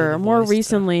 doesn't do sure, the more voice stuff?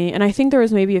 recently, and I think there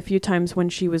was maybe a few times when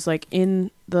she was like in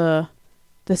the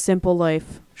Simple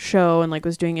Life show and like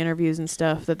was doing interviews and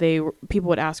stuff that people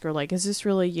would ask her like, is this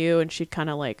really you? And she'd kind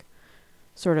of like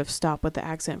sort of stop with the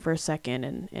accent for a second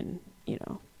and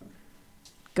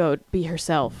go be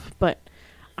herself. But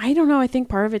I don't know, I think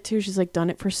part of it too, she's like done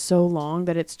it for so long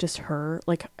that it's just her.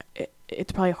 Like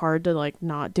it's probably hard to like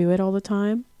not do it all the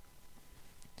time,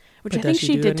 which But I think does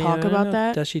she do did any- talk I don't about know.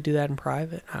 that. Does she do that in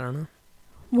private? I don't know.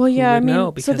 Well, yeah, I mean, no,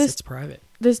 so because this it's private.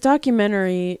 this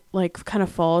documentary like kind of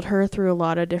followed her through a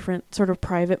lot of different sort of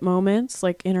private moments,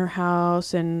 like in her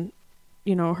house and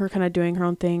her kind of doing her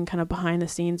own thing kind of behind the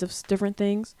scenes of different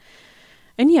things.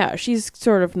 And yeah, she's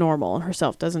sort of normal and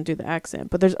herself, doesn't do the accent,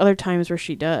 but there's other times where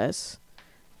she does,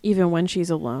 even when she's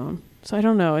alone. So I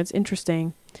don't know, it's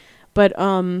interesting. But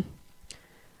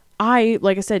I,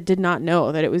 like I said, did not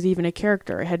know that it was even a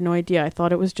character. I had no idea. I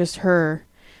thought it was just her.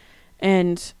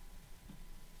 And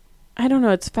I don't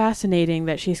know, it's fascinating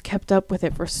that she's kept up with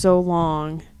it for so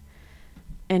long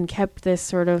and kept this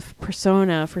sort of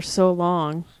persona for so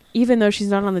long, even though she's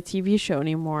not on the TV show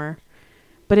anymore.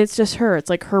 But it's just her. It's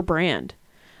like her brand.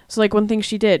 So like one thing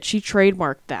she did, she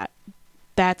trademarked that.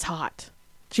 That's hot.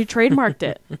 She trademarked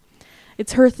it.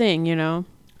 It's her thing, you know.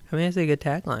 I mean, it's a good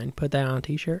tagline. Put that on a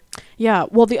t-shirt. Yeah.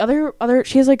 Well, the other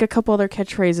she has like a couple other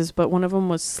catchphrases, but one of them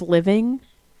was sliving.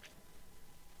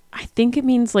 I think it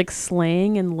means like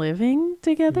slaying and living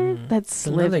together. That's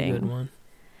sliving. Another good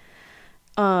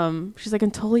one. She's like,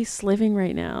 I'm totally sliving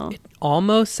right now. It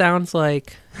almost sounds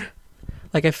like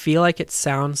I feel like it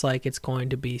sounds like it's going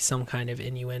to be some kind of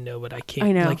innuendo, but I can't.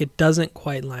 I know. Like it doesn't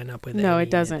quite line up with No, any it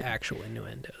doesn't. actual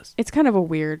innuendos. It's kind of a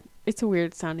weird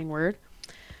sounding word,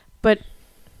 but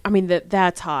I mean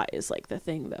that's hot is like the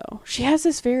thing though. She has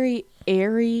this very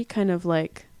airy kind of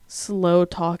like slow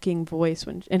talking voice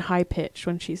and high pitched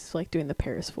when she's like doing the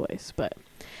Paris voice. But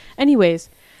anyways,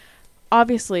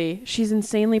 obviously she's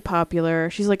insanely popular.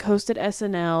 She's like hosted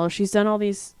SNL. She's done all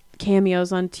these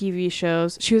cameos on TV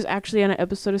shows. She was actually on an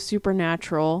episode of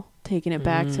Supernatural, taking it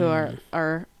back to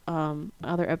our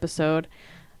other episode.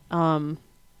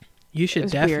 You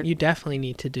should you definitely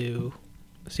need to do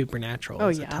Supernatural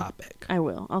as a topic. I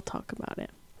will. I'll talk about it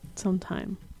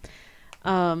sometime.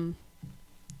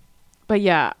 But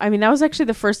yeah, I mean that was actually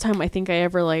the first time I think I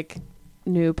ever like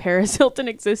knew Paris Hilton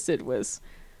existed was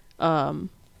an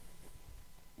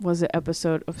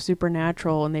episode of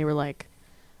Supernatural, and they were like,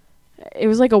 it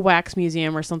was like a wax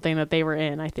museum or something that they were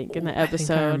in, I think, in the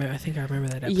episode. I think I remember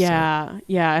that episode.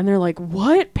 Yeah. And they're like,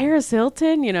 what? Paris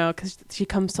Hilton? You know, because she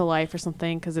comes to life or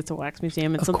something because it's a wax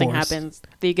museum and something happens.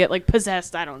 They get like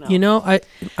possessed. I don't know. You know,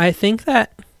 I think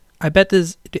that, I bet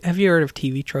this, have you heard of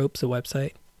TV Tropes, a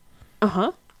website?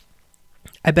 Uh-huh.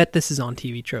 I bet this is on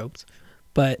TV Tropes,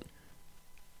 but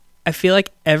I feel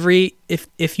like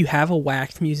if you have a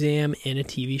wax museum in a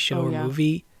TV show or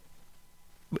movie,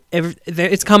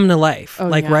 it's coming to life.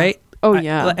 Right? Oh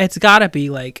yeah. It's gotta be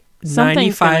like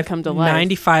something's gonna come to life.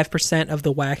 95% of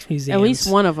the wax museums. At least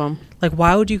one of them. Like,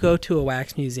 why would you go to a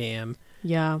wax museum?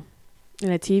 Yeah.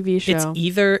 In a TV show.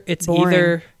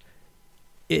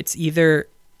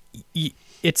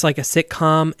 It's like a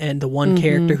sitcom and the one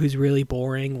character who's really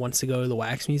boring wants to go to the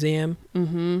wax museum.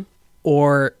 Mm-hmm.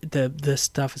 Or the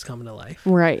stuff is coming to life.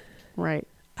 Right.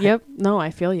 Yep. No,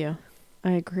 I feel you.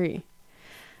 I agree.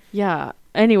 Yeah.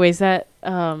 Anyways, that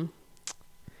I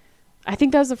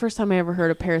think that was the first time I ever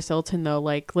heard of Paris Hilton though,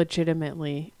 like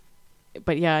legitimately.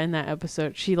 But yeah, in that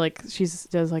episode, she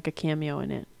does like a cameo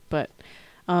in it. But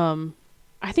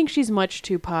I think she's much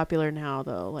too popular now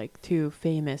though, like too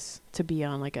famous to be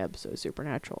on like an episode of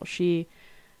Supernatural.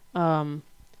 Her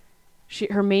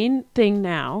main thing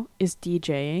now is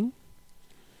DJing.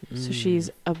 So she's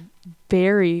a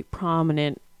very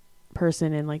prominent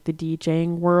person in like the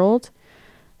DJing world.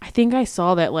 I think I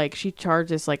saw that like she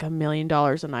charges like $1 million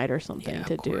a night or something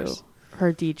to do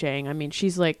her DJing. I mean,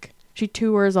 she's like, she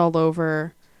tours all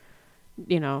over,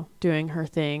 you know, doing her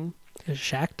thing.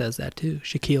 Shaq does that too.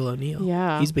 Shaquille O'Neal.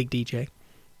 Yeah. He's a big DJ.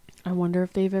 I wonder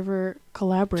if they've ever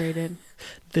collaborated.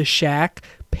 The Shaq,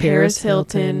 Paris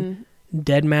Hilton,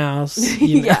 Dead Mouse,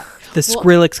 the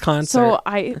Skrillex concert. So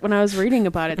when I was reading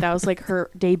about it, that was like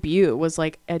her debut was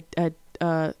like a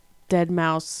Dead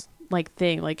Mouse like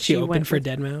thing. Like she opened for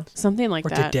Dead Mouse? Something like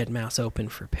that. Or did Dead Mouse open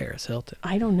for Paris Hilton?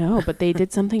 I don't know, but they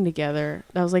did something together.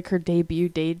 That was like her debut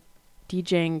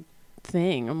DJing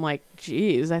thing. I'm like,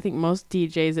 geez, I think most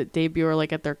DJs that debut are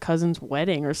like at their cousin's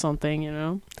wedding or something, you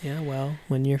know? Yeah, well,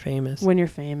 when you're famous.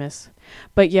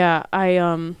 But yeah, I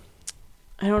don't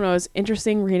know. It's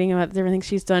interesting reading about everything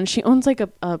she's done. She owns like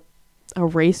a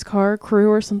race car crew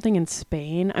or something in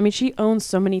Spain. I mean, she owns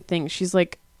so many things. She's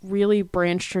like really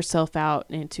branched herself out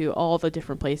into all the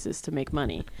different places to make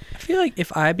money. I feel like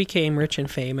if I became rich and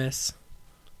famous,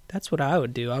 that's what I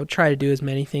would do. I would try to do as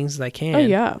many things as I can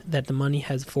that the money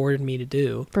has afforded me to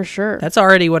do. For sure. That's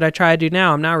already what I try to do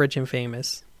now. I'm not rich and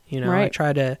famous. You know, right. I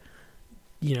try to,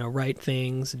 you know, write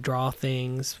things, draw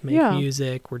things, make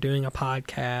music. We're doing a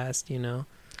podcast, you know.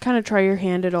 Kind of try your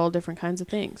hand at all different kinds of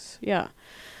things. Yeah.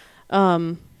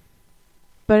 But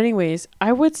anyways,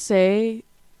 I would say,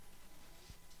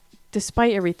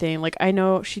 despite everything, like I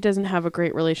know she doesn't have a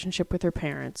great relationship with her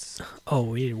parents.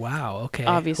 Oh, wow. Okay.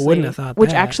 Obviously. I wouldn't have thought that.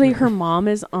 Which actually her mom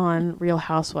is on Real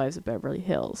Housewives of Beverly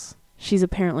Hills. She's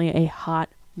apparently a hot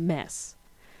mess,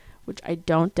 which I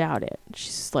don't doubt it.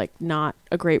 She's like not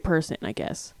a great person, I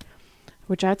guess.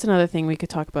 Which that's another thing we could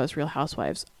talk about is Real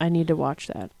Housewives. I need to watch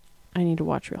that. I need to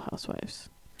watch Real Housewives.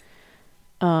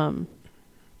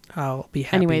 I'll be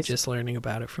happy just learning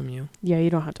about it from you. Yeah, you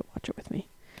don't have to watch it with me.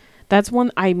 That's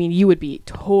one, I mean, you would be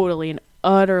totally and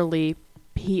utterly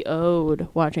PO'd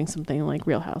watching something like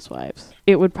Real Housewives.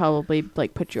 It would probably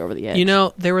like put you over the edge. You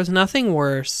know, there was nothing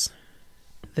worse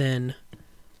than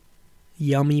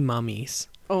Yummy Mummies.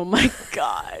 Oh my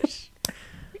gosh.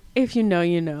 If you know,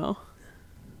 you know.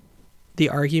 The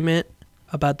argument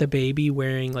about the baby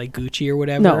wearing like Gucci or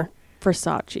whatever. No,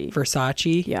 Versace.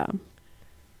 Versace. Yeah.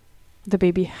 The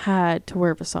baby had to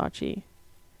wear Versace.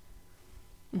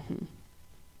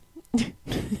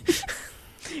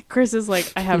 Chris is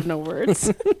like, I have no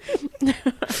words.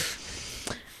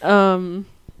 All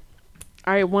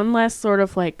right, one last sort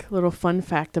of like little fun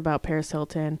fact about Paris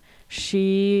Hilton.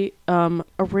 She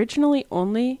originally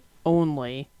only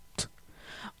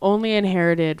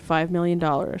inherited $5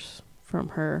 million from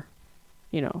her,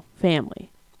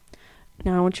 family.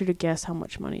 Now I want you to guess how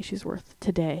much money she's worth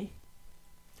today.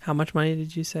 How much money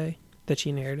did you say that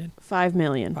she inherited? $5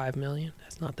 million. $5 million.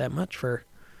 That's not that much for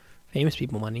famous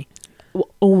people money. Well,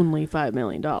 only $5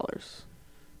 million.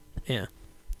 Yeah.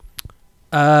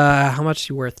 How much is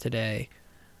she worth today?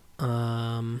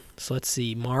 So let's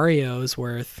see. Mario's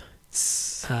worth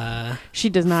she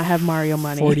does not have Mario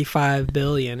money. 45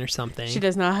 billion or something. She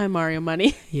does not have Mario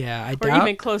money. Yeah, or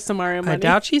even close to Mario money. I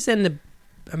doubt she's in the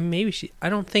I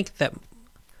don't think that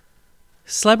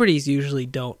celebrities usually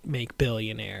don't make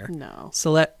billionaire. No.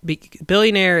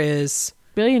 Billionaire is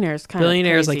Billionaires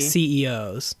like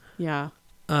CEOs. Yeah.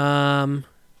 So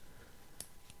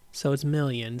it's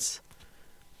millions.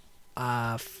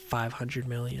 500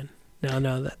 million.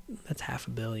 No, that's half a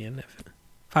billion.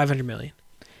 500 million.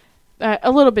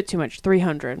 A little bit too much.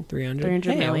 300. 300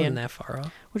 million. I wasn't that far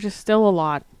off. Which is still a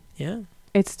lot. Yeah.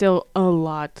 It's still a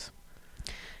lot.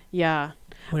 Yeah.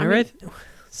 Whenever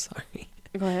sorry.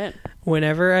 Go ahead.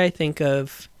 Whenever I think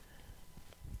of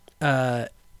a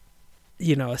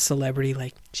celebrity,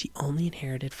 like she only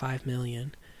inherited 5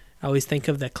 million, I always think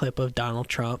of that clip of Donald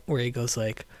Trump where he goes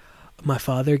like, my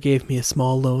father gave me a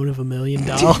small loan of $1 million.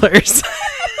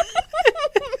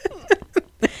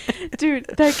 Dude,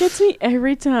 that gets me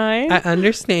every time. I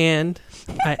understand.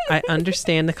 I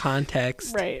understand the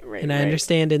context. Right. And I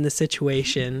understand in the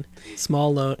situation,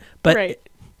 small loan. But take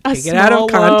it out small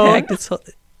of context.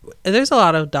 There's a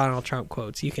lot of Donald Trump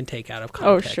quotes you can take out of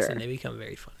context, sure. and they become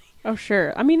very funny. Oh,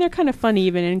 sure. I mean, they're kind of funny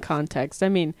even in context. I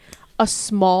mean, a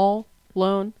small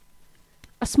loan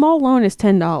is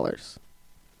 $10.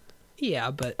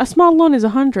 Yeah, but a small loan is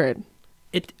 $100.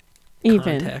 Even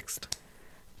context.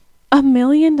 $1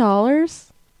 million?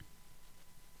 $1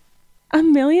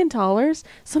 million?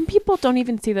 Some people don't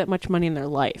even see that much money in their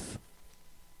life.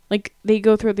 Like, they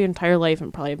go through their entire life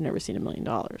and probably have never seen $1 million.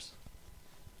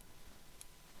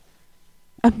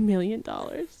 $1 million?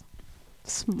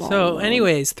 Small. So,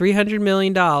 anyways, $300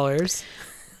 million.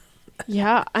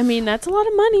 Yeah, I mean, that's a lot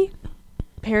of money.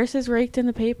 Paris is raked in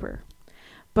the paper.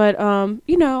 But,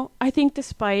 I think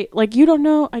despite, like, you don't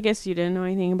know, I guess you didn't know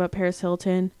anything about Paris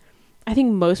Hilton. I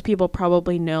think most people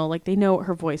probably know, like, they know what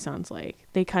her voice sounds like.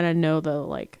 They kind of know the,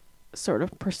 like, sort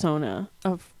of persona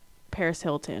of Paris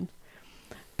Hilton.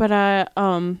 But,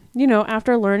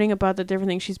 after learning about the different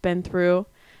things she's been through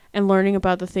and learning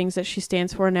about the things that she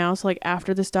stands for now, so, like,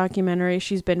 after this documentary,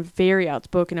 she's been very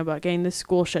outspoken about getting this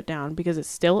school shut down because it's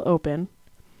still open.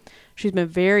 She's been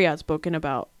very outspoken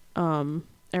about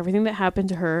everything that happened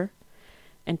to her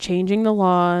and changing the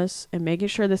laws and making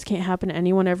sure this can't happen to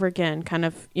anyone ever again. Kind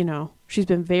of, she's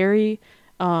been very,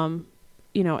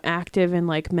 active in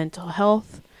like mental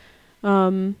health,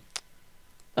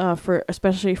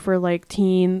 especially for like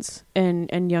teens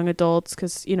and young adults.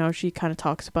 'Cause, she kind of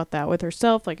talks about that with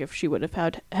herself. Like if she would have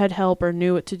had help or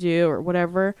knew what to do or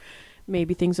whatever,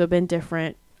 maybe things would have been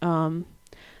different.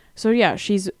 So yeah,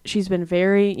 she's been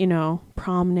very,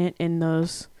 prominent in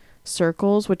those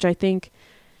circles, which I think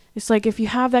it's like, if you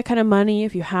have that kind of money,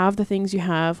 if you have the things you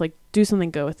have, like do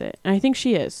something, go with it. And I think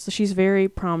she is. So she's very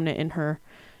prominent in her,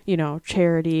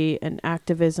 charity and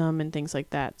activism and things like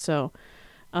that. So,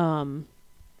 good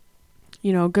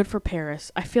for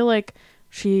Paris. I feel like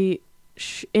she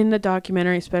in the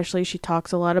documentary, especially, she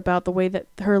talks a lot about the way that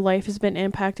her life has been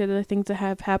impacted, the things that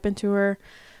have happened to her.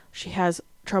 She has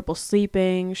trouble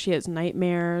sleeping. She has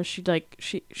nightmares. She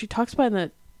talks about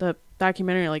in the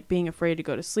documentary, like being afraid to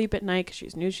go to sleep at night because she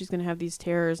knew she's going to have these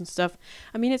terrors and stuff.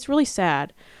 I mean, it's really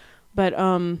sad, but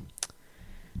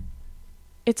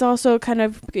it's also kind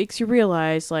of makes you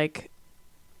realize, like,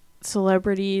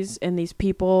 celebrities and these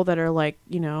people that are like,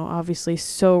 obviously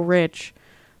so rich,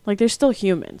 like they're still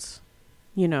humans,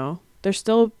 they're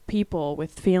still people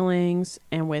with feelings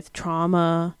and with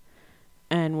trauma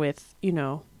and with,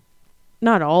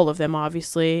 not all of them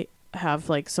obviously have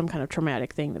like some kind of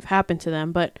traumatic thing that happened to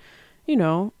them, but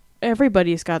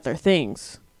everybody's got their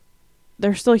things.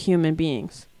 They're still human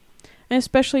beings. And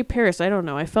especially Paris, I don't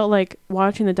know. I felt like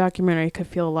watching the documentary, I could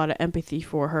feel a lot of empathy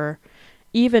for her,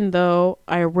 even though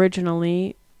I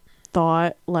originally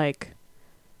thought like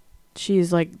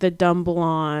she's like the dumb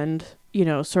blonde, you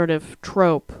know, sort of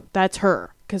trope. That's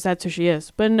her, because that's who she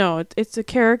is. But no, it's a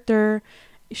character.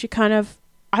 She kind of,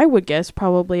 I would guess,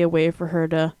 probably a way for her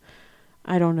to,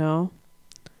 I don't know,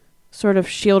 sort of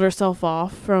shield herself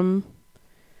off from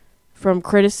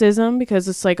criticism, because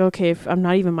it's like, okay, if I'm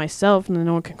not even myself, then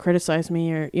no one can criticize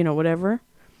me, or, you know, whatever.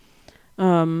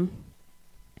 And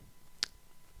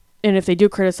if they do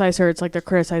criticize her, it's like they're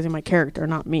criticizing my character,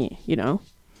 not me, you know.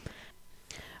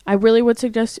 I really would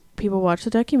suggest people watch the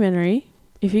documentary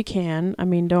if you can. I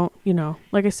mean, don't, you know,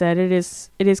 like I said, it is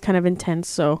kind of intense,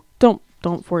 so don't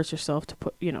force yourself to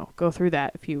go through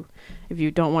that if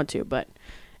you don't want to, but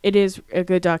it is a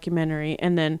good documentary.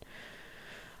 And then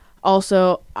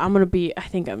also, I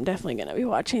think I'm definitely going to be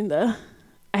watching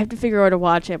I have to figure out how to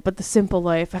watch it, but The Simple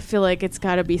Life, I feel like it's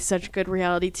got to be such good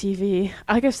reality TV.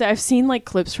 Like I said, I've seen like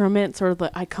clips from it, sort of the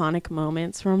iconic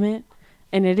moments from it,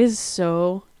 and it is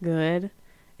so good.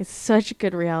 It's such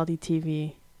good reality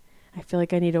TV. I feel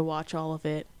like I need to watch all of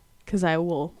it, because I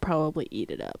will probably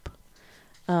eat it up.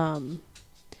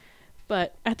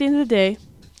 But at the end of the day,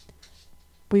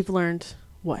 we've learned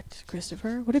what,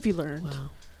 Christopher? What have you learned? Wow.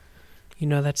 You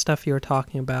know, that stuff you were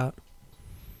talking about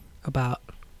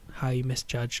how you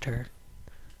misjudged her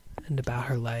and about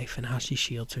her life and how she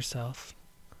shields herself.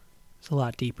 It's a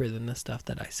lot deeper than the stuff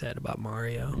that I said about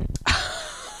Mario.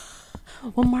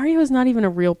 Well, Mario is not even a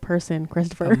real person,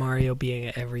 Christopher. Mario being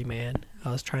an everyman.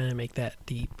 I was trying to make that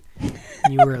deep.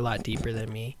 You were a lot deeper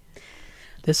than me.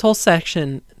 This whole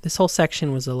section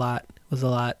was a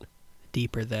lot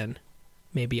deeper than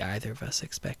maybe either of us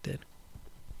expected.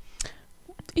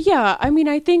 Yeah, I mean,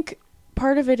 I think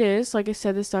part of it is, like I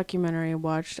said, this documentary I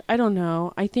watched, I don't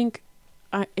know, I think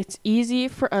it's easy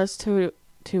for us to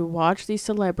watch these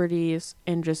celebrities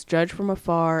and just judge from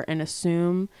afar and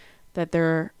assume that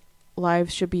their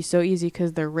lives should be so easy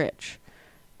because they're rich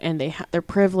and they're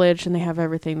privileged and they have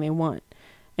everything they want.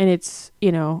 And it's,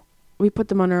 you know, we put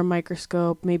them under a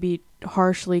microscope, maybe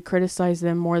harshly criticize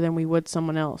them more than we would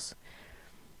someone else.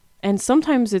 And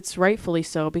sometimes it's rightfully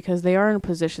so, because they are in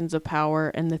positions of power,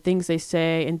 and the things they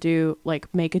say and do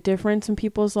like make a difference in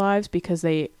people's lives because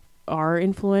they are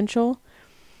influential.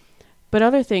 But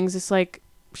other things, it's like,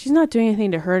 she's not doing anything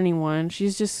to hurt anyone.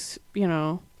 She's just, you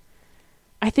know,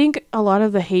 I think a lot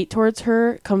of the hate towards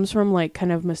her comes from like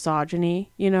kind of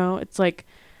misogyny, you know. It's like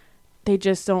they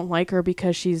just don't like her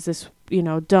because she's this, you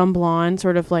know, dumb blonde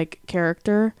sort of like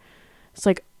character. It's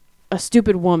like a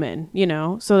stupid woman, you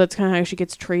know, so that's kind of how she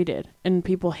gets treated, and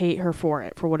people hate her for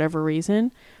it for whatever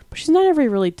reason. But she's not ever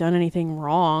really done anything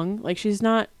wrong. Like, she's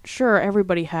not, sure,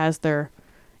 everybody has their,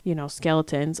 you know,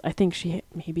 skeletons. I think she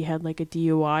maybe had like a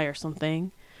DUI or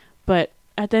something, but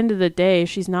at the end of the day,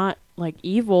 she's not like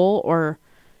evil or,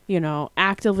 you know,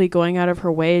 actively going out of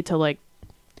her way to like,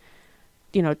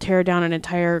 you know, tear down an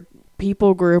entire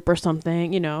people group or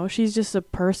something. You know, she's just a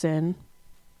person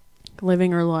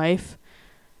living her life.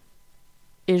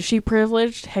 Is she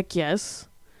privileged? Heck yes.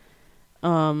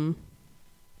 But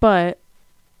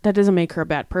that doesn't make her a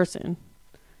bad person.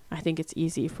 I think it's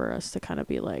easy for us to kind of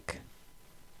be like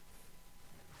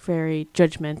very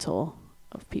judgmental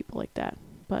of people like that.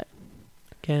 But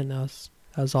again, that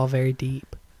was all very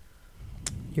deep.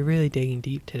 You're really digging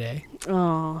deep today.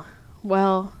 Oh,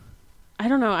 well, I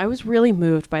don't know. I was really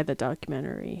moved by the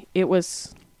documentary. It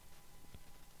was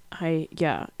a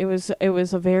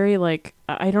very, like,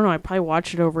 I don't know, I probably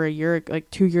watched it over a year,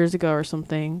 like 2 years ago or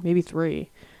something, maybe 3.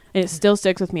 And it still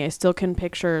sticks with me. I still can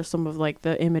picture some of like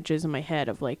the images in my head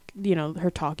of like, you know, her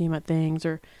talking about things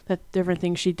or that different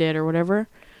things she did or whatever.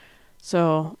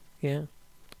 So yeah,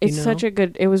 it's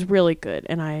it was really good.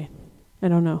 And I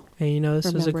don't know. And you know,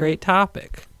 this was a great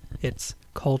topic. It's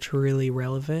culturally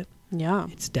relevant. Yeah.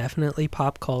 It's definitely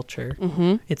pop culture.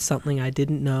 Mm-hmm. It's something I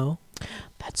didn't know.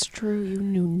 That's true. You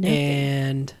knew nothing.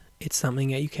 And it's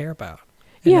something that you care about.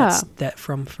 And yeah.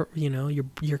 You know,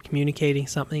 you're communicating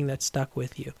something that stuck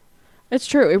with you. It's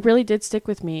true. It really did stick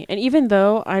with me. And even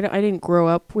though I didn't grow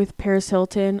up with Paris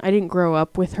Hilton, I didn't grow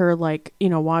up with her, like, you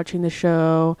know, watching the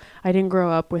show. I didn't grow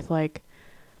up with, like,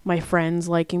 my friends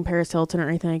liking Paris Hilton or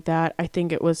anything like that. I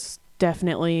think it was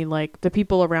definitely, like, the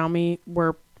people around me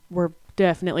were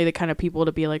definitely the kind of people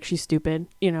to be like, she's stupid,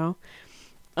 you know?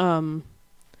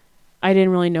 I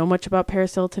didn't really know much about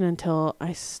Paris Hilton until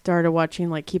I started watching,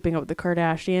 like, Keeping Up with the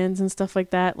Kardashians and stuff like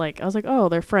that. Like, I was like, oh,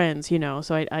 they're friends, you know?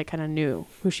 So I kind of knew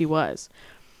who she was.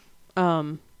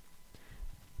 But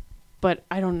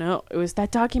I don't know. It was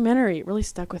that documentary. It really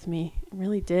stuck with me. It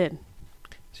really did.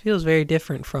 This feels very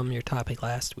different from your topic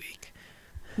last week.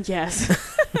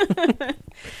 Yes.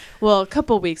 Well, a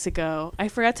couple weeks ago, I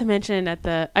forgot to mention at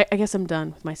the. I guess I'm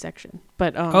done with my section,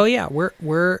 but oh yeah,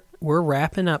 we're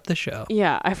wrapping up the show.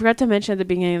 Yeah, I forgot to mention at the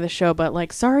beginning of the show, but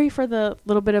like, sorry for the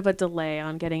little bit of a delay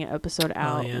on getting an episode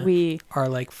out. Oh, yeah. We are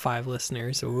like 5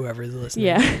 listeners or whoever's listening.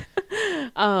 Yeah.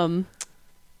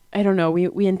 I don't know.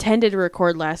 We intended to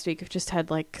record last week. We've just had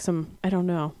like some. I don't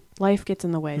know. Life gets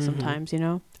in the way sometimes, you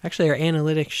know. Actually, our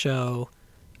analytics show.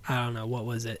 I don't know, what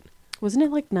was it? Wasn't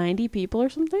it like 90 people or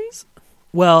something?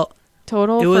 Well,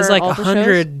 total. It was for like all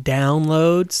 100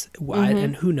 downloads, Mm-hmm.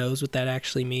 and who knows what that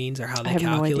actually means or how they have no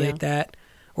calculate idea. that,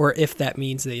 or if that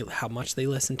means how much they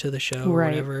listen to the show or Right.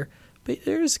 whatever. But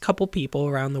there's a couple people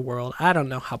around the world. I don't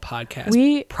know how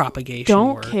podcast propagation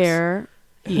Don't works. care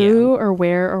who or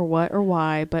where or what or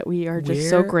why, but we are just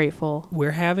so grateful.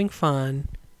 We're having fun,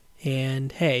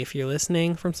 and hey, if you're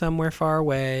listening from somewhere far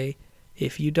away,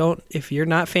 if you're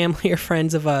not family or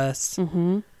friends of us,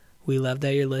 we love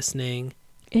that you're listening.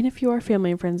 And if you are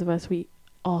family and friends of us, we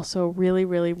also really,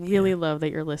 really, really love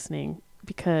that you're listening,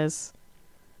 because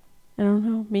I don't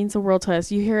know, it means the world to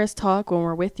us. You hear us talk when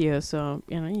we're with you, so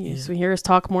you know, you hear us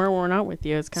talk more when we're not with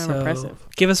you. It's kind of impressive.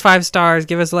 Give us 5 stars,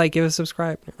 give us a like, give us a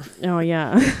subscribe. Oh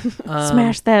yeah,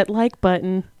 smash that like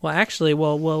button. Well, actually,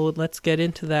 well, let's get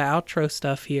into the outro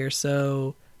stuff here.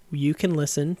 So you can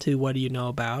listen to What Do You Know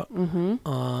About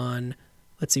on.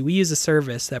 Let's see, we use a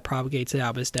service that propagates it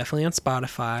out, but it's definitely on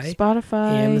Spotify,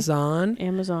 Amazon,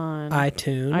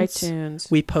 iTunes.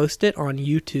 We post it on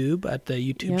YouTube at the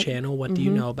YouTube channel, What Do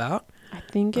You Know About? I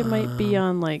think it might be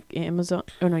on like Amazon.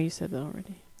 Oh no, you said that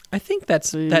already. I think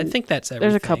that's everything.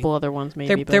 There's a couple other ones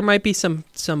maybe. There might be some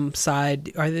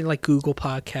side, are they like Google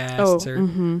Podcasts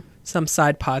or some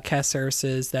side podcast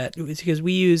services because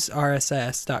we use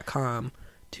RSS.com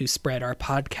to spread our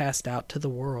podcast out to the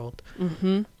world.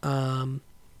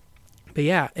 But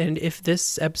yeah, and if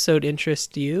this episode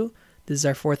interests you, this is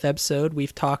our 4th episode.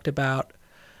 We've talked about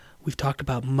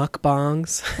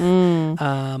mukbangs,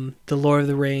 the Lord of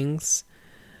the Rings.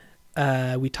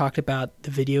 We talked about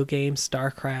the video game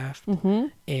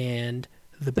StarCraft and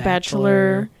The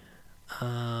Bachelor,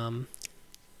 the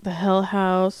Hell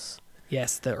House.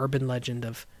 Yes, the urban legend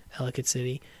of Ellicott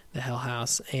City, the Hell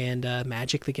House, and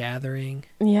Magic the Gathering.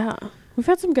 Yeah. We've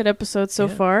had some good episodes so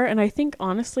far, and I think,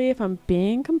 honestly, if I'm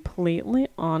being completely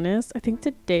honest, I think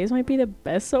today's might be the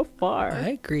best so far. I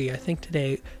agree. I think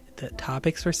today the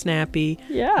topics were snappy.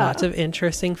 Yeah. Lots of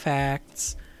interesting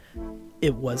facts.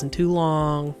 It wasn't too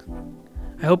long.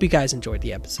 I hope you guys enjoyed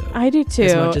the episode. I do too.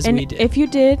 As much as we did. If you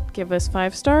did, give us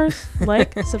 5 stars,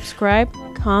 like, subscribe,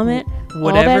 comment,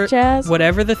 all that jazz.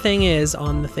 Whatever the thing is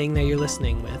on the thing that you're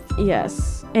listening with.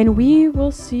 Yes. And we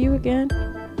will see you again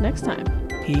next time.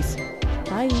 Peace.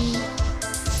 Bye.